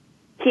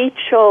 he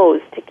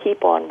chose to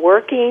keep on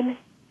working.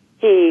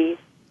 He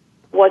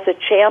was a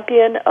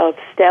champion of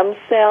stem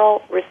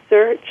cell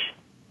research.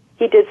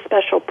 He did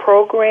special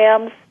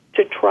programs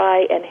to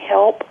try and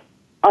help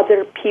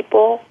other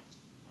people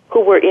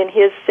who were in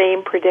his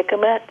same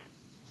predicament.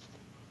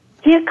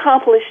 He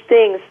accomplished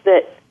things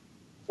that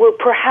were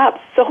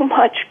perhaps so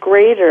much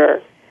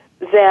greater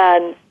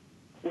than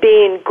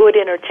being good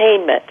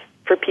entertainment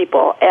for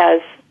people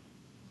as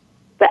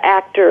the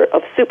actor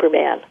of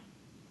Superman.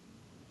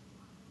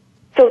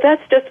 So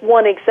that's just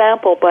one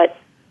example, but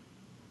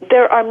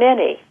there are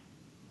many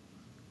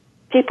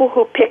people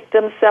who picked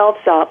themselves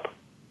up,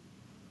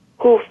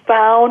 who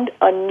found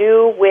a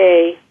new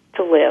way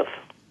to live.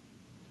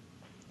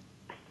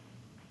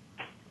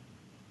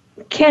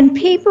 Can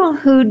people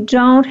who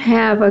don't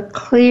have a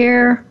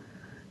clear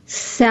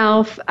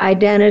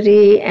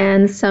self-identity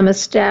and some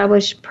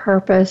established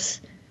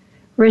purpose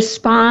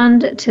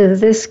respond to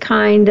this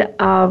kind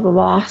of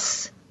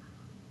loss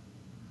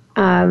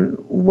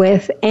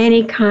with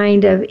any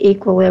kind of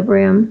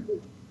equilibrium?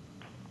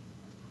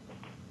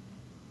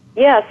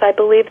 Yes, I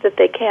believe that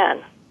they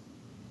can.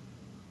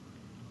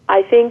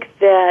 I think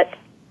that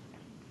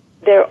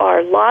there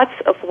are lots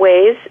of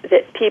ways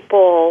that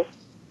people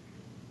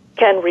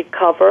can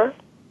recover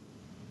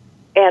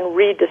and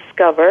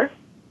rediscover.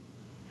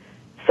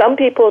 Some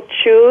people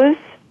choose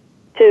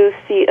to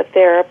see a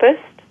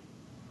therapist.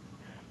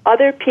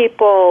 Other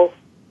people,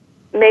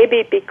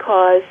 maybe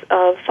because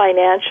of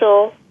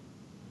financial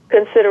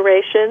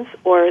considerations,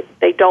 or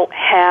they don't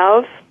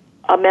have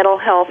a mental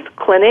health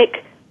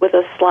clinic with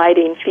a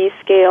sliding fee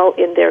scale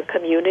in their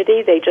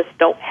community. They just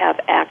don't have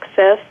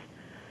access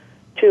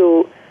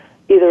to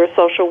either a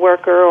social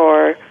worker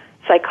or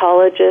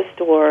psychologist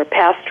or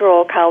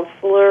pastoral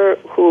counselor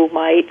who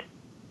might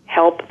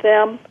help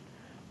them.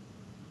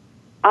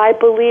 I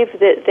believe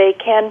that they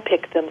can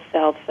pick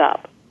themselves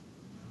up.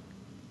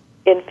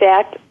 In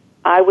fact,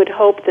 I would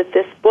hope that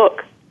this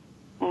book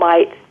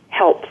might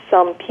help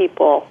some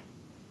people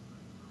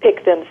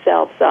pick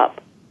themselves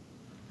up,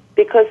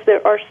 because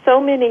there are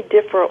so many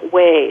different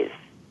ways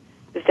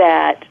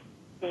that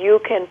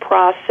you can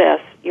process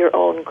your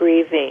own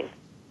grieving.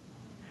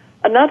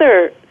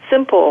 Another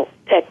simple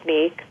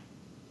technique,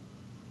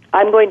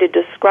 I'm going to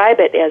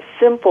describe it as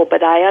simple,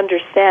 but I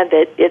understand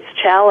that it's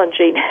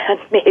challenging and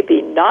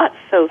maybe not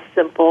so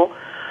simple,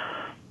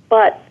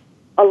 but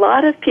a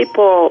lot of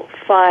people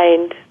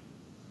find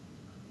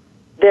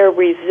their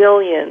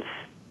resilience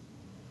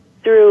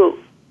through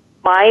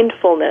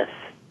mindfulness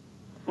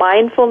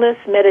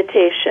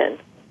meditation.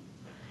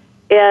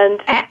 And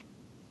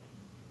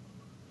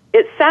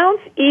it sounds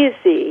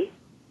easy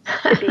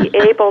to be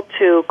able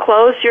to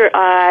close your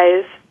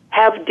eyes,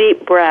 have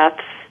deep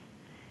breaths,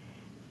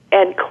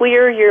 and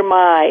clear your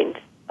mind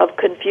of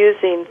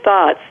confusing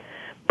thoughts,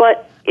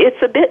 but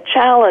it's a bit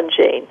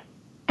challenging.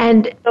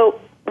 And so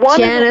one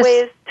Janis, of the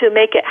ways to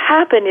make it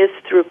happen is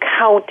through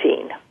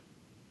counting.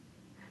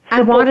 I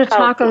want to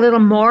talk a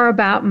little more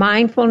about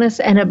mindfulness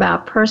and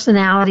about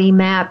personality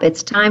map.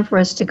 It's time for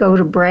us to go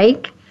to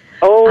break.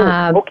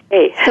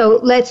 Okay. So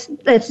let's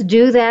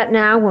do that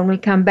now. When we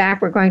come back,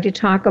 we're going to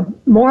talk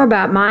more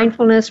about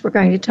mindfulness. We're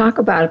going to talk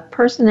about a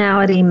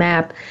personality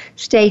map.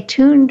 Stay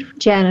tuned.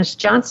 Janis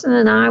Johnston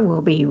and I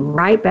will be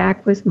right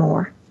back with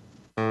more.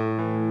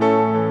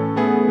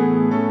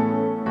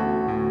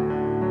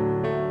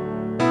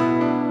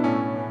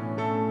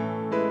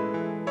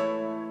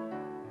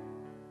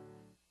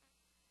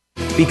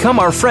 Become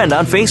our friend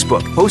on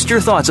Facebook. Post your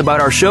thoughts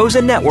about our shows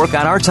and network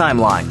on our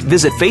timeline.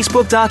 Visit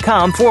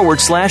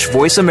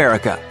Facebook.com/Voice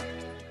America.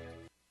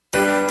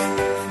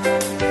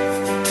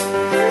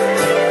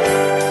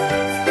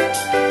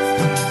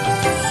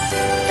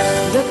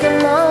 Look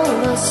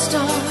among the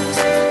stars,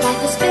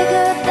 life is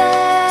bigger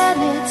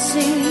than it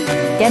seems.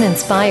 Get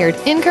inspired,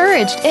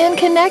 encouraged, and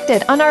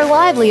connected on our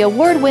lively,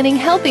 award-winning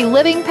Healthy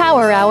Living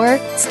Power Hour,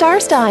 Star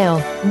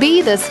Style.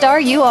 Be the star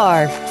you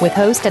are, with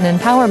host and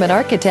empowerment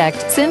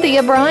architect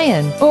Cynthia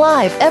Bryan.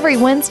 Live every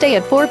Wednesday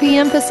at 4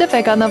 p.m.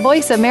 Pacific on the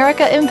Voice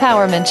America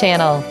Empowerment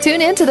Channel.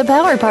 Tune in to the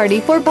Power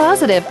Party for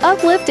positive,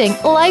 uplifting,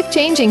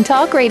 life-changing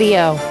talk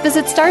radio.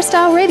 Visit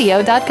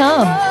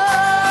starstyleradio.com.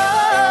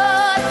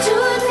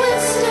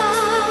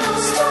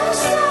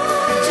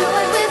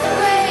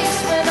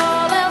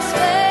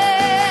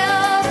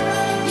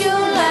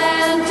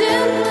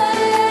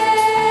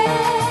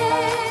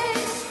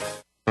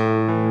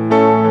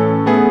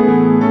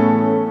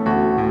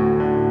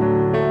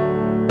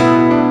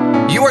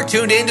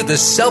 Tuned in to the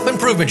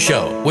Self-Improvement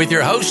Show with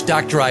your host,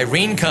 Dr.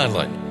 Irene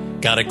Conlon.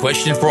 Got a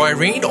question for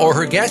Irene or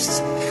her guests?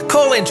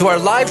 Call into our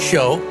live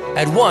show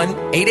at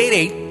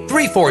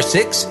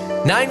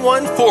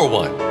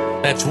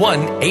 1-888-346-9141. That's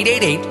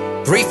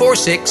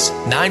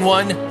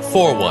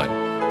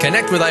 1-888-346-9141.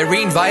 Connect with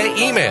Irene via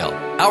email.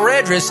 Our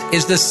address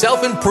is the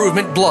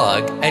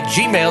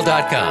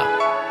selfimprovementblog@gmail.com.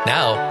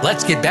 Now,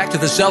 let's get back to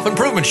the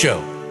Self-Improvement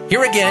Show.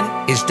 Here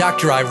again is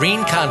Dr.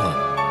 Irene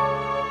Conlon.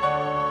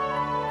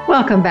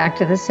 Welcome back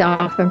to the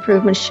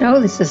Self-Improvement Show.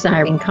 This is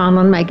Irene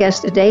Conlon. My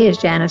guest today is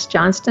Janis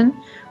Johnston.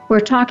 We're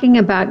talking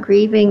about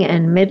grieving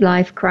and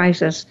midlife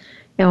crisis.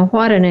 You know,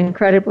 what an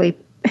incredibly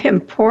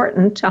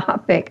important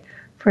topic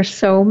for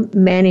so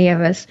many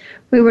of us.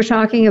 We were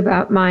talking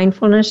about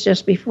mindfulness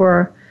just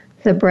before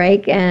the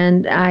break,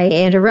 and I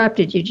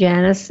interrupted you,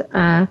 Janis.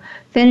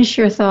 Finish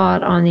your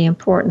thought on the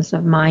importance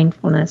of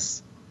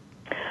mindfulness.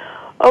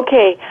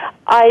 Okay,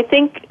 I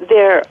think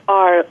there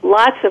are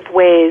lots of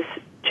ways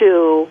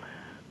to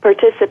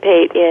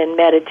participate in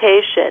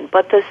meditation,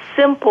 but the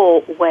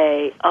simple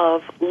way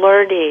of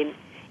learning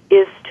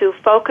is to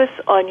focus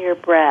on your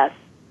breath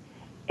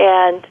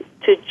and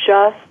to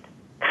just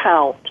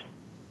count.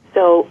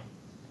 So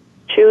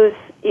choose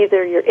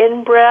either your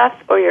in-breath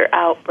or your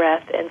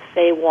out-breath and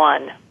say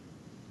 1.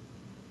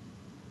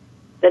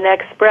 The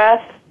next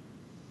breath,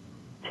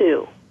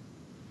 2.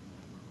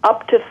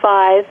 Up to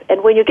 5.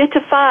 And when you get to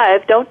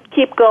 5, don't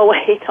keep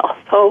going.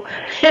 Also,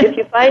 if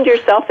you find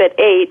yourself at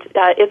 8,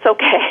 it's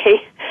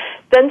okay.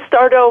 Then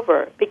start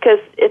over, because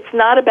it's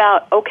not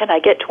about, can I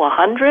get to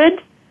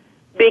 100?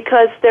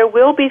 Because there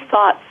will be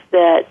thoughts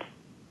that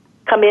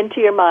come into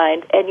your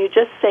mind, and you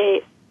just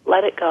say,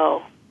 let it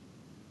go.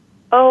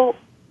 Oh,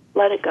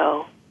 let it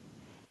go.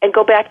 And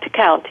go back to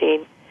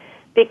counting,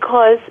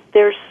 because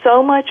there's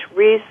so much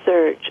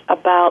research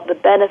about the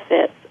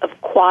benefits of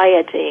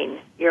quieting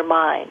your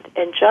mind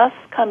and just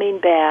coming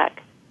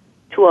back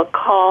to a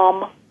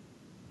calm,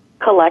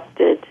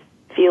 collected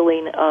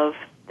feeling of,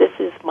 this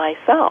is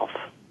myself.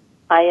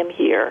 I am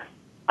here.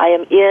 I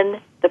am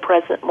in the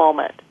present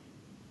moment.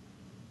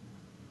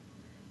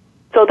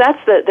 So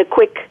that's the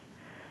quick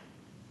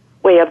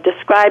way of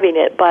describing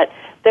it, but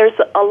there's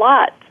a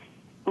lot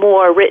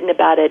more written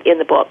about it in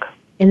the book.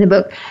 In the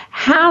book.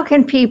 How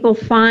can people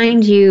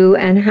find you,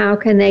 and how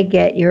can they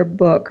get your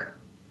book?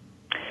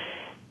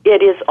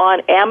 It is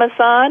on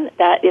Amazon.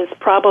 That is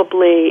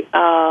probably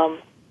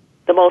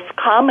the most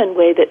common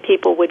way that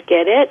people would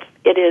get it.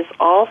 It is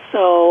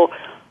also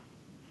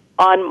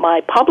on my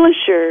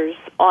publisher's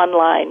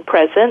online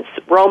presence,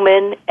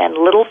 Rowman and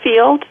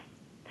Littlefield.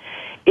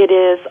 It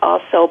is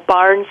also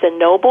Barnes and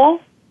Noble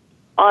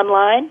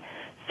online.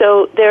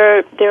 So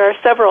there are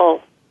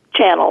several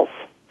channels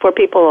for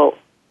people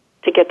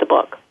to get the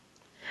book.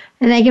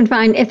 And they can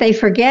find, if they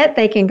forget,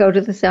 they can go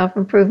to the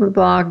Self-Improvement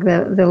blog.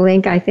 The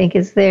link, I think,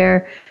 is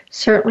there.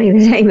 Certainly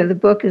the name of the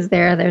book is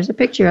there. There's a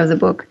picture of the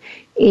book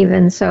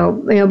even. So,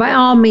 by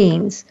all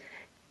means,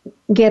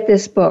 get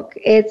this book.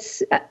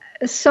 It's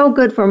so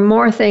good for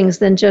more things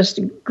than just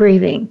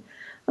grieving.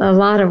 A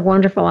lot of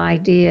wonderful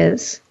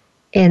ideas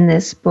in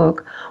this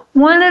book.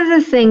 One of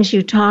the things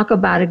you talk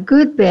about a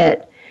good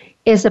bit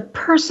is a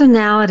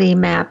personality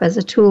map as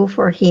a tool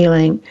for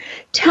healing.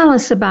 Tell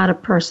us about a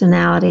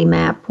personality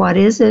map. What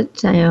is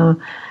it? We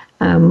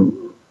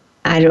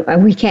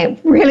can't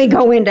really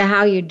go into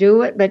how you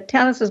do it, but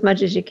tell us as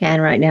much as you can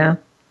right now.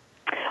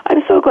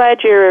 I'm so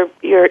glad you're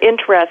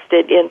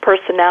interested in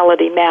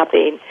personality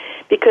mapping,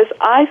 because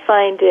I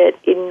find it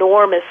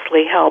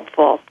enormously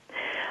helpful.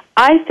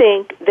 I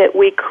think that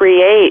we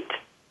create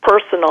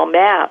personal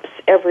maps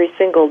every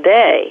single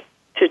day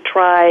to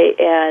try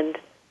and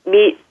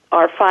meet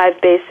our 5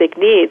 basic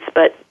needs,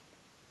 but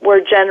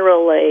we're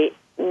generally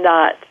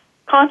not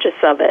conscious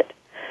of it.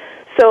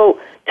 So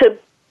to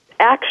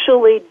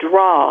actually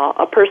draw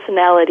a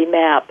personality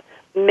map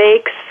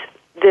makes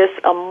this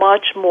a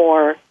much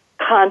more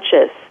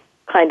conscious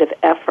kind of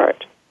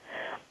effort.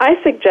 I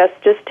suggest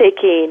just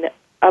taking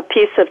a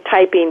piece of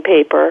typing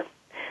paper,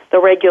 the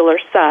regular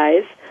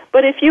size,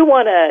 but if you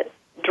want to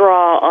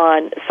draw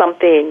on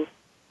something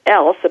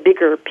else, a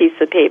bigger piece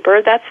of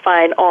paper, that's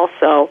fine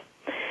also.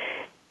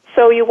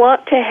 So you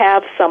want to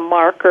have some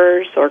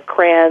markers or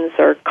crayons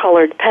or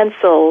colored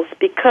pencils,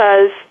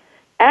 because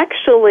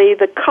actually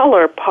the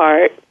color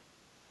part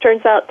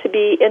turns out to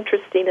be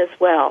interesting as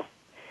well.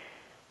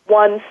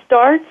 One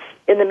starts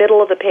in the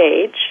middle of the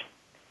page,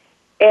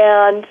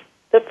 and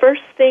the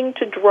first thing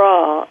to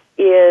draw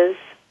is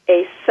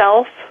a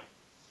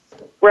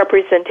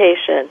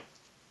self-representation.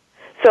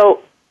 So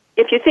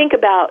if you think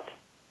about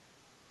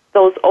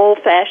those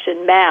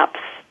old-fashioned maps,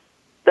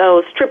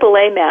 those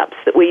AAA maps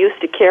that we used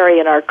to carry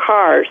in our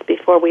cars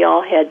before we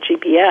all had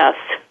GPS.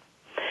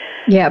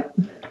 Yep.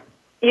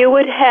 You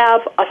would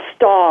have a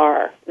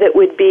star that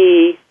would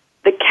be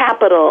the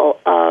capital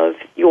of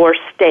your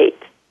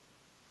state.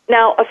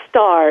 Now, a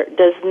star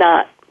does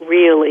not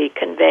really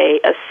convey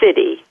a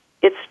city.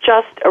 It's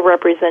just a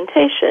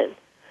representation.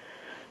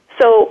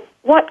 So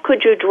what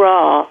could you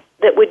draw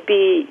that would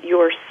be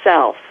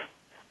yourself?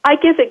 I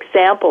give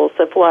examples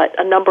of what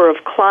a number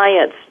of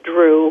clients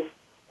drew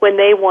when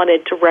they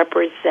wanted to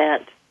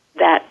represent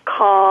that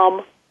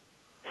calm,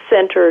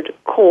 centered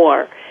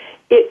core.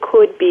 It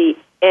could be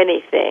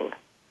anything.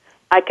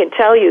 I can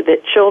tell you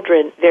that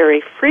children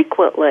very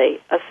frequently,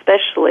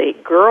 especially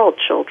girl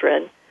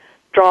children,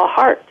 draw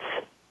hearts,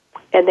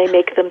 and they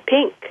make them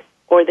pink,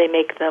 or they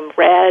make them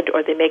red,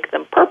 or they make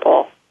them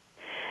purple.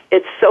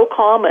 It's so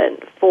common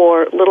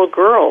for little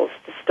girls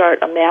to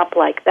start a map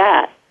like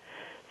that.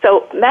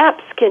 So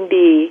maps can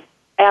be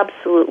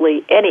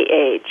absolutely any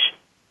age.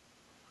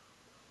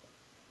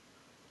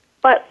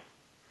 But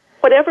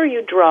whatever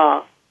you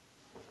draw,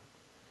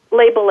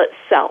 label it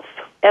self,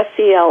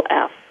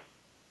 S-E-L-F.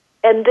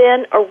 And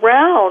then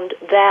around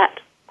that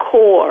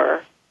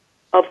core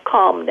of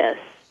calmness,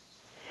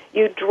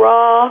 you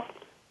draw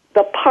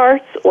the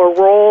parts or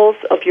roles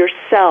of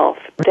yourself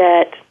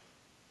that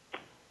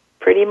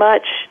pretty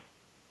much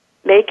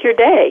make your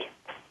day.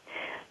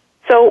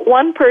 So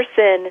one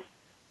person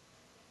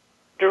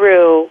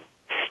drew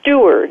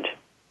steward.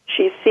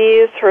 She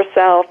sees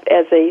herself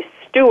as a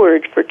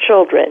steward for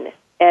children,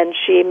 and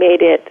she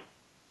made it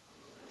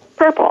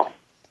purple.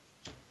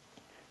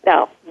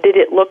 Now, did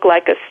it look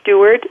like a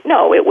steward?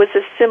 No, it was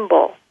a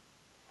symbol.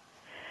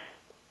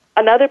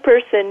 Another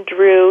person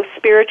drew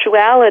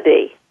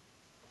spirituality,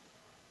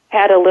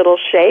 had a little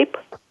shape,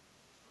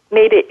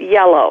 made it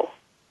yellow.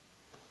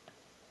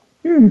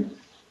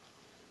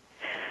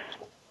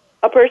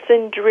 A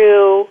person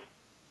drew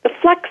the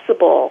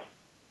flexible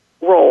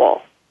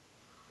role,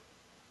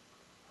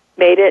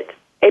 made it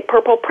a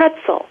purple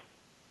pretzel.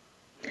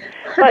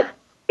 But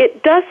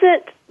it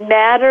doesn't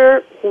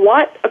matter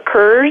what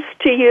occurs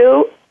to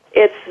you.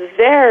 It's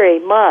very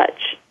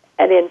much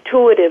an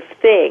intuitive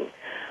thing.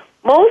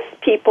 Most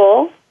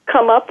people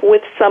come up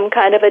with some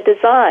kind of a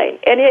design,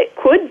 and it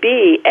could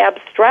be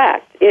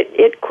abstract.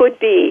 It could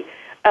be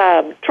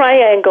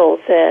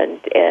triangles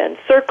and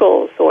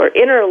circles or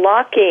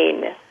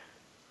interlocking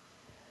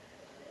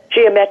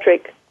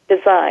geometric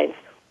designs.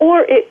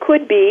 Or it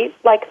could be,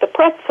 like the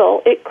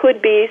pretzel, it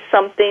could be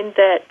something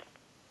that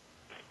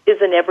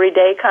is an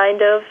everyday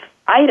kind of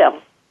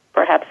item,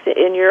 perhaps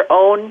in your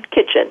own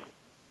kitchen.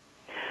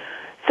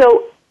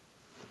 So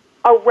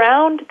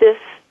around this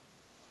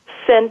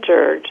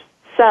centered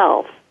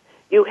self,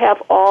 you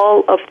have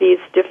all of these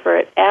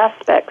different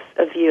aspects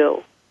of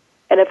you.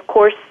 And of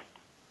course,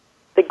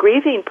 the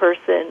grieving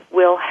person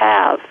will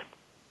have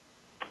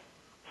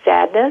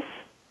sadness,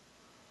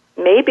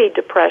 maybe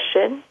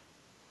depression,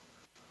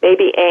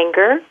 maybe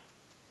anger,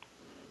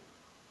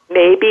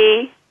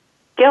 maybe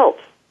guilt.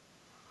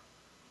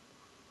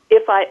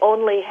 If I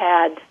only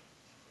had.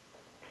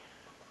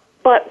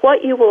 But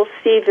what you will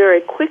see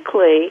very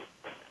quickly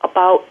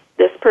about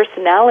this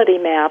personality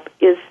map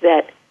is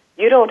that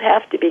you don't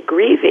have to be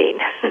grieving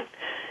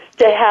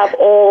to have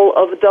all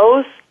of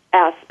those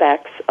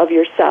aspects of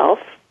yourself.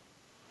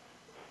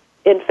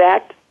 In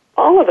fact,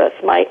 all of us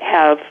might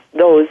have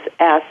those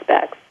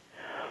aspects.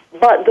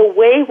 But the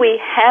way we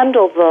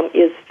handle them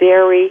is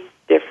very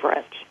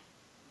different.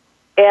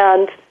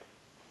 And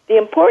the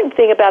important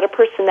thing about a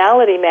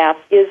personality map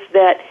is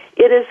that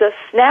it is a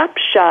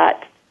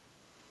snapshot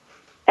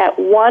at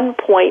one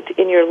point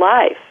in your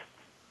life.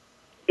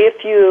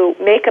 If you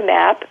make a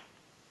map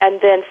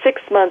and then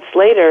 6 months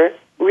later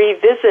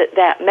revisit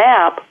that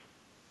map,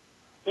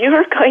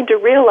 you're going to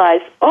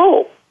realize,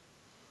 oh,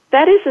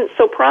 that isn't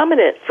so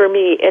prominent for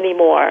me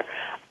anymore.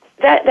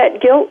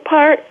 That guilt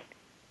part,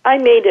 I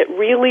made it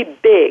really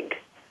big.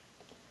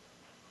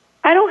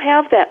 I don't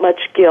have that much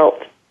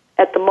guilt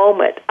at the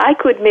moment. I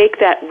could make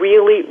that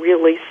really,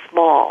 really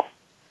small.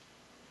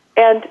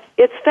 And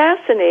it's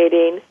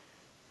fascinating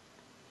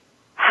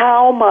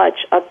how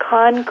much a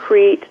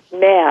concrete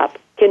map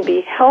can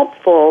be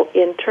helpful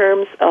in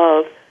terms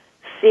of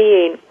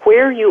seeing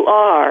where you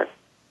are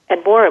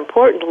and, more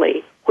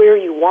importantly, where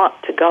you want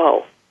to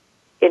go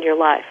in your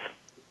life.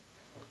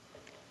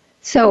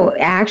 So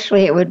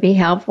actually it would be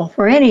helpful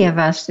for any of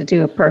us to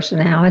do a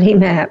personality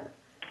map.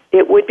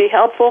 It would be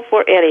helpful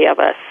for any of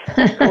us.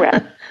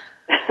 Correct.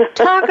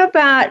 Talk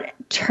about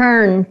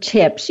turn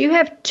tips. You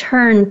have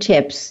turn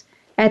tips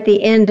at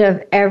the end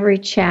of every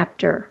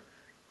chapter.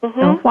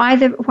 Mm-hmm.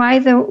 Why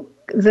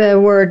the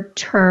word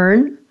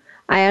turn?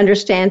 I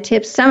understand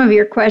tips. Some of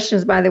your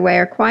questions, by the way,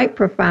 are quite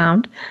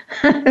profound.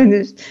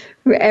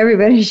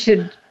 Everybody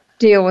should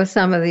deal with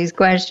some of these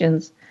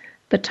questions.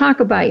 But talk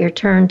about your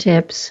turn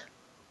tips.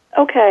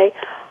 Okay.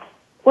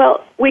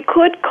 Well, we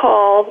could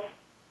call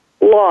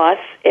loss,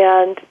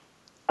 and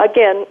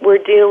again, we're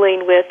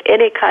dealing with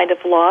any kind of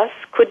loss.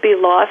 Could be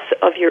loss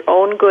of your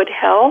own good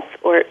health,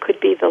 or it could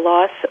be the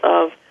loss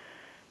of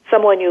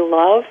someone you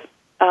love,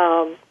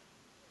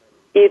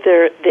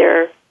 either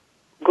their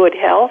good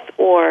health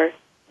or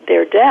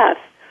their death.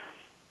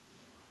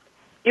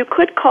 You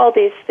could call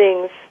these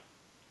things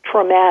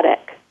traumatic,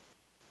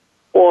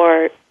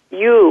 or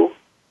you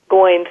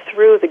going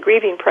through the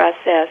grieving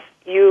process,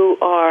 you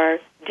are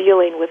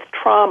dealing with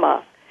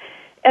trauma.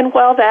 And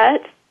while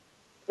that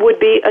would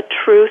be a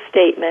true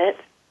statement,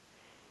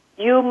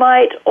 you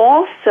might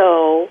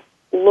also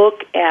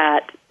look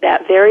at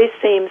that very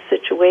same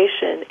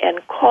situation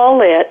and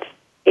call it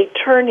a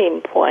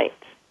turning point.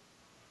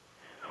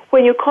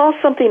 when you call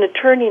something a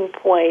turning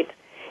point,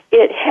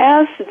 it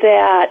has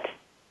that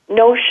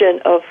notion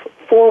of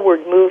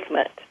forward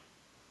movement.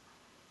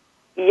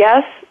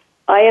 Yes,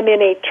 I am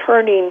in a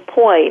turning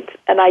point,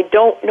 and I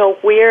don't know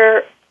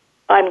where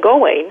I'm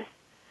going,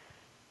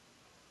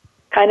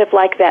 kind of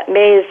like that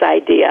maze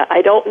idea.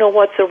 I don't know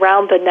what's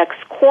around the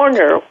next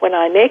corner when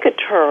I make a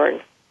turn,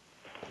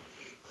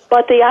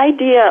 but the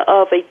idea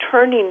of a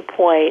turning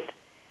point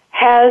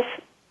has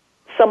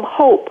some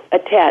hope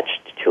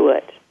attached to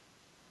it.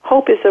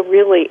 Hope is a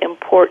really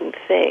important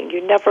thing.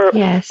 You never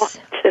want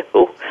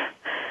to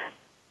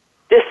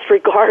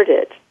disregard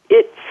it.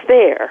 It's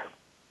there.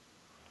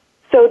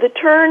 So the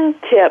turn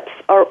tips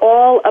are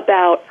all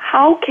about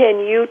how can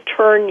you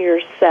turn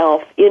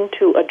yourself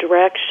into a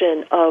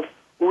direction of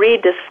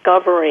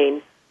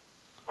rediscovering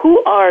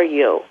who are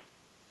you.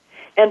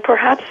 And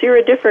perhaps you're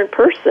a different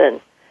person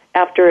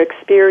after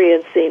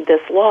experiencing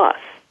this loss.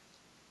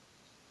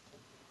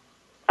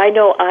 I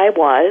know I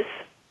was.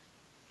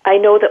 I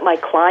know that my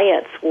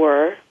clients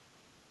were.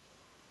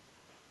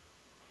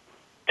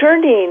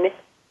 Turning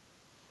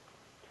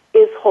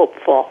is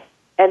hopeful.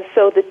 And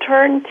so the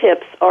turn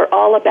tips are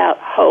all about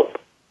hope.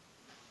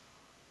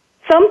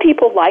 Some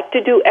people like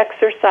to do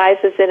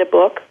exercises in a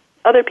book.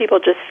 Other people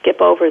just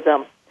skip over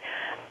them.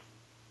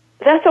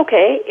 That's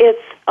okay.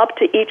 It's up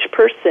to each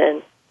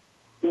person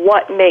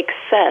what makes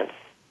sense.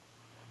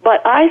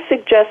 But I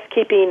suggest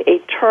keeping a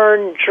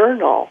turn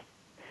journal.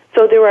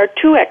 So there are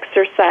 2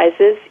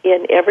 exercises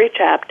in every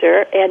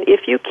chapter, and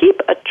if you keep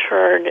a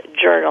turn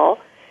journal,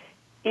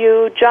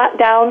 you jot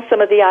down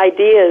some of the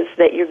ideas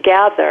that you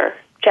gather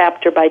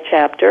chapter by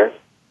chapter,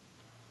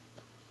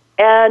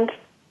 and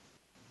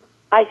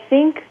I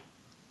think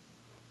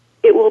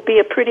it will be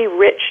a pretty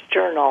rich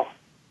journal.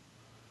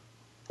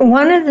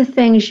 One of the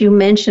things you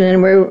mentioned,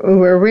 and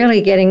we're really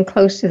getting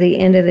close to the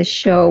end of the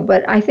show,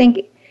 but I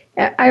think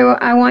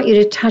I want you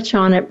to touch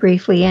on it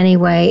briefly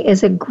anyway,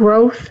 is a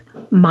growth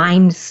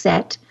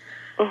mindset.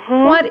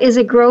 Mm-hmm. What is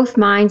a growth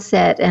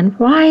mindset, and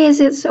why is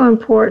it so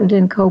important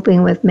in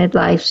coping with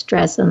midlife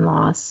stress and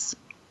loss?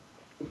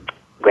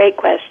 Great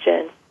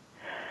question.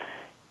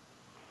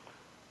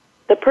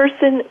 The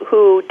person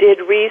who did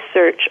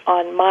research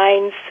on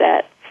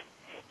mindsets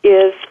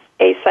is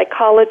a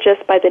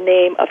psychologist by the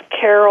name of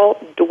Carol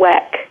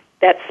Dweck.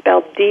 That's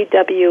spelled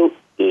D-W-E-C-K.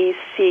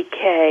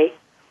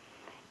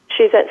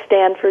 She's at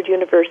Stanford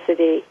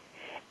University.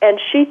 And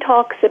she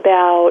talks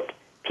about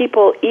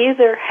people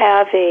either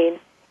having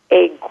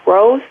a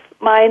growth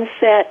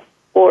mindset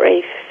or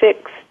a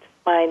fixed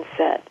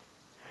mindset.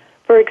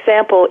 For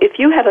example, if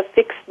you have a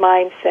fixed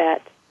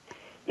mindset,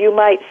 you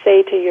might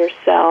say to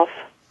yourself,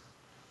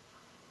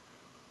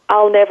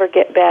 I'll never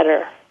get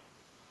better.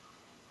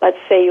 Let's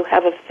say you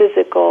have a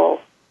physical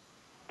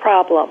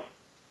problem.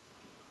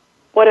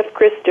 What if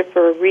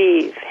Christopher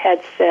Reeve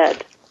had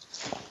said,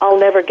 I'll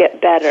never get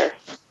better?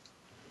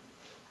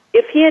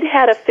 If he had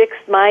had a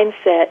fixed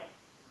mindset,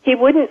 he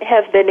wouldn't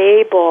have been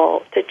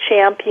able to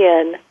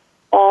champion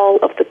all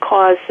of the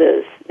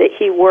causes that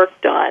he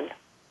worked on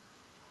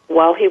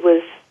while he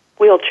was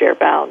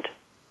wheelchair-bound.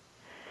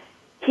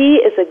 He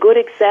is a good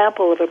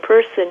example of a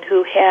person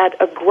who had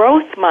a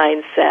growth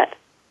mindset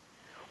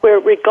where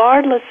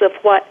regardless of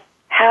what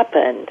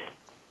happened,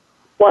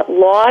 what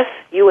loss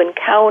you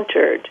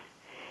encountered,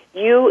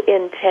 you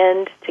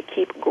intend to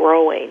keep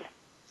growing.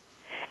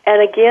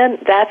 And again,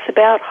 that's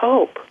about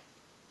hope.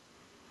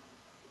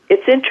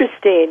 It's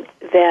interesting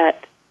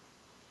that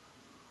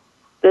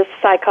the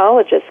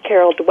psychologist,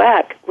 Carol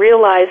Dweck,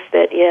 realized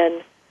that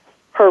in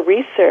her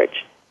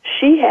research,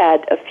 she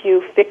had a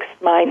few fixed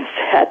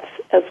mindsets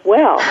as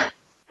well.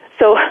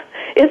 So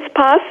it's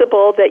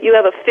possible that you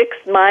have a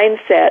fixed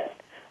mindset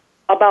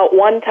about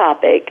one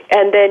topic,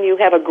 and then you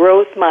have a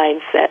growth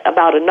mindset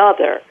about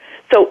another.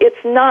 So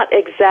it's not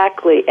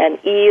exactly an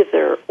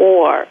either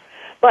or.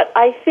 But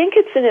I think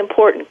it's an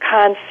important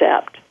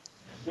concept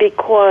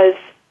because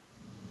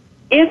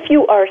if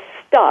you are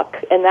stuck,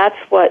 and that's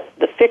what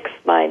the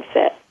fixed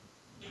mindset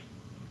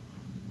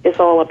is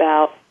all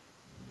about,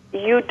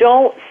 you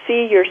don't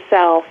see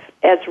yourself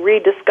as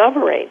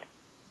rediscovering.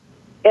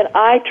 And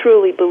I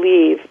truly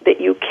believe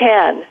that you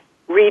can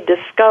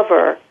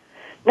rediscover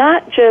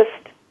not just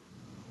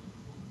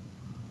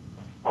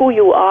who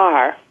you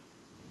are,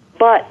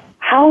 but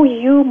how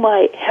you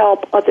might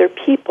help other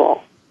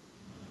people.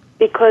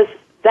 Because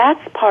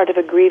that's part of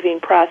a grieving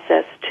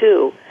process,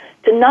 too,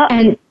 to not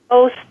be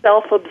so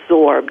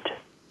self-absorbed.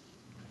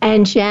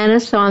 And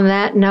Janis, on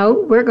that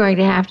note, we're going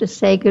to have to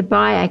say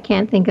goodbye. I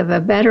can't think of a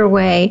better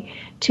way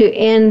to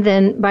end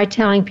than by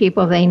telling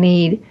people they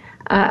need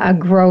a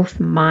growth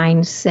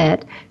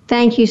mindset.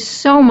 Thank you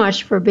so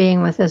much for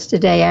being with us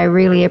today. I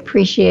really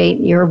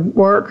appreciate your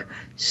work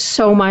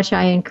so much.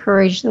 I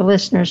encourage the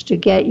listeners to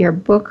get your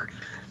book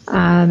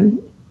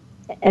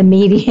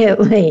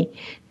immediately.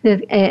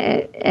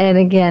 And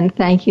again,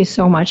 thank you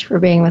so much for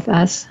being with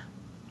us.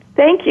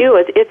 Thank you.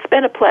 It's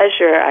been a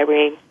pleasure,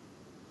 Irene.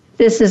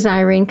 This is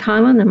Irene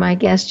Conlon and my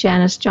guest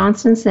Janis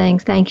Johnston saying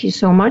thank you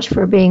so much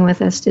for being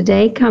with us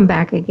today. Come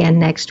back again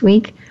next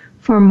week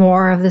for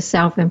more of the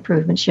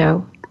Self-Improvement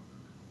Show.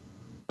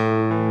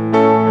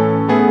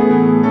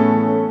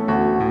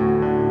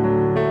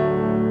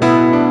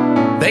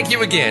 Thank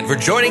you again for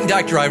joining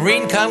Dr.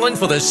 Irene Conlon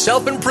for the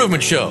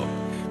Self-Improvement Show.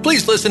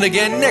 Please listen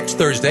again next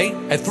Thursday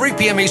at 3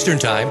 p.m. Eastern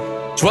Time,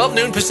 12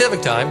 noon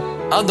Pacific Time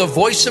on the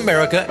Voice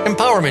America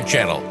Empowerment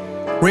Channel.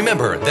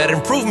 Remember that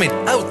improvement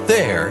out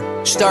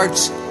there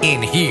starts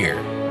in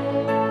here.